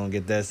up, and we're going to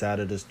get that side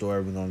of the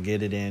story. We're going to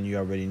get it in. You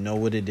already know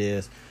what it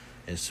is.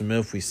 It's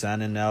Smith. We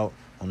signing out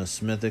on the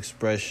Smith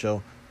Express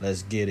Show.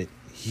 Let's get it.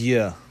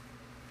 Yeah.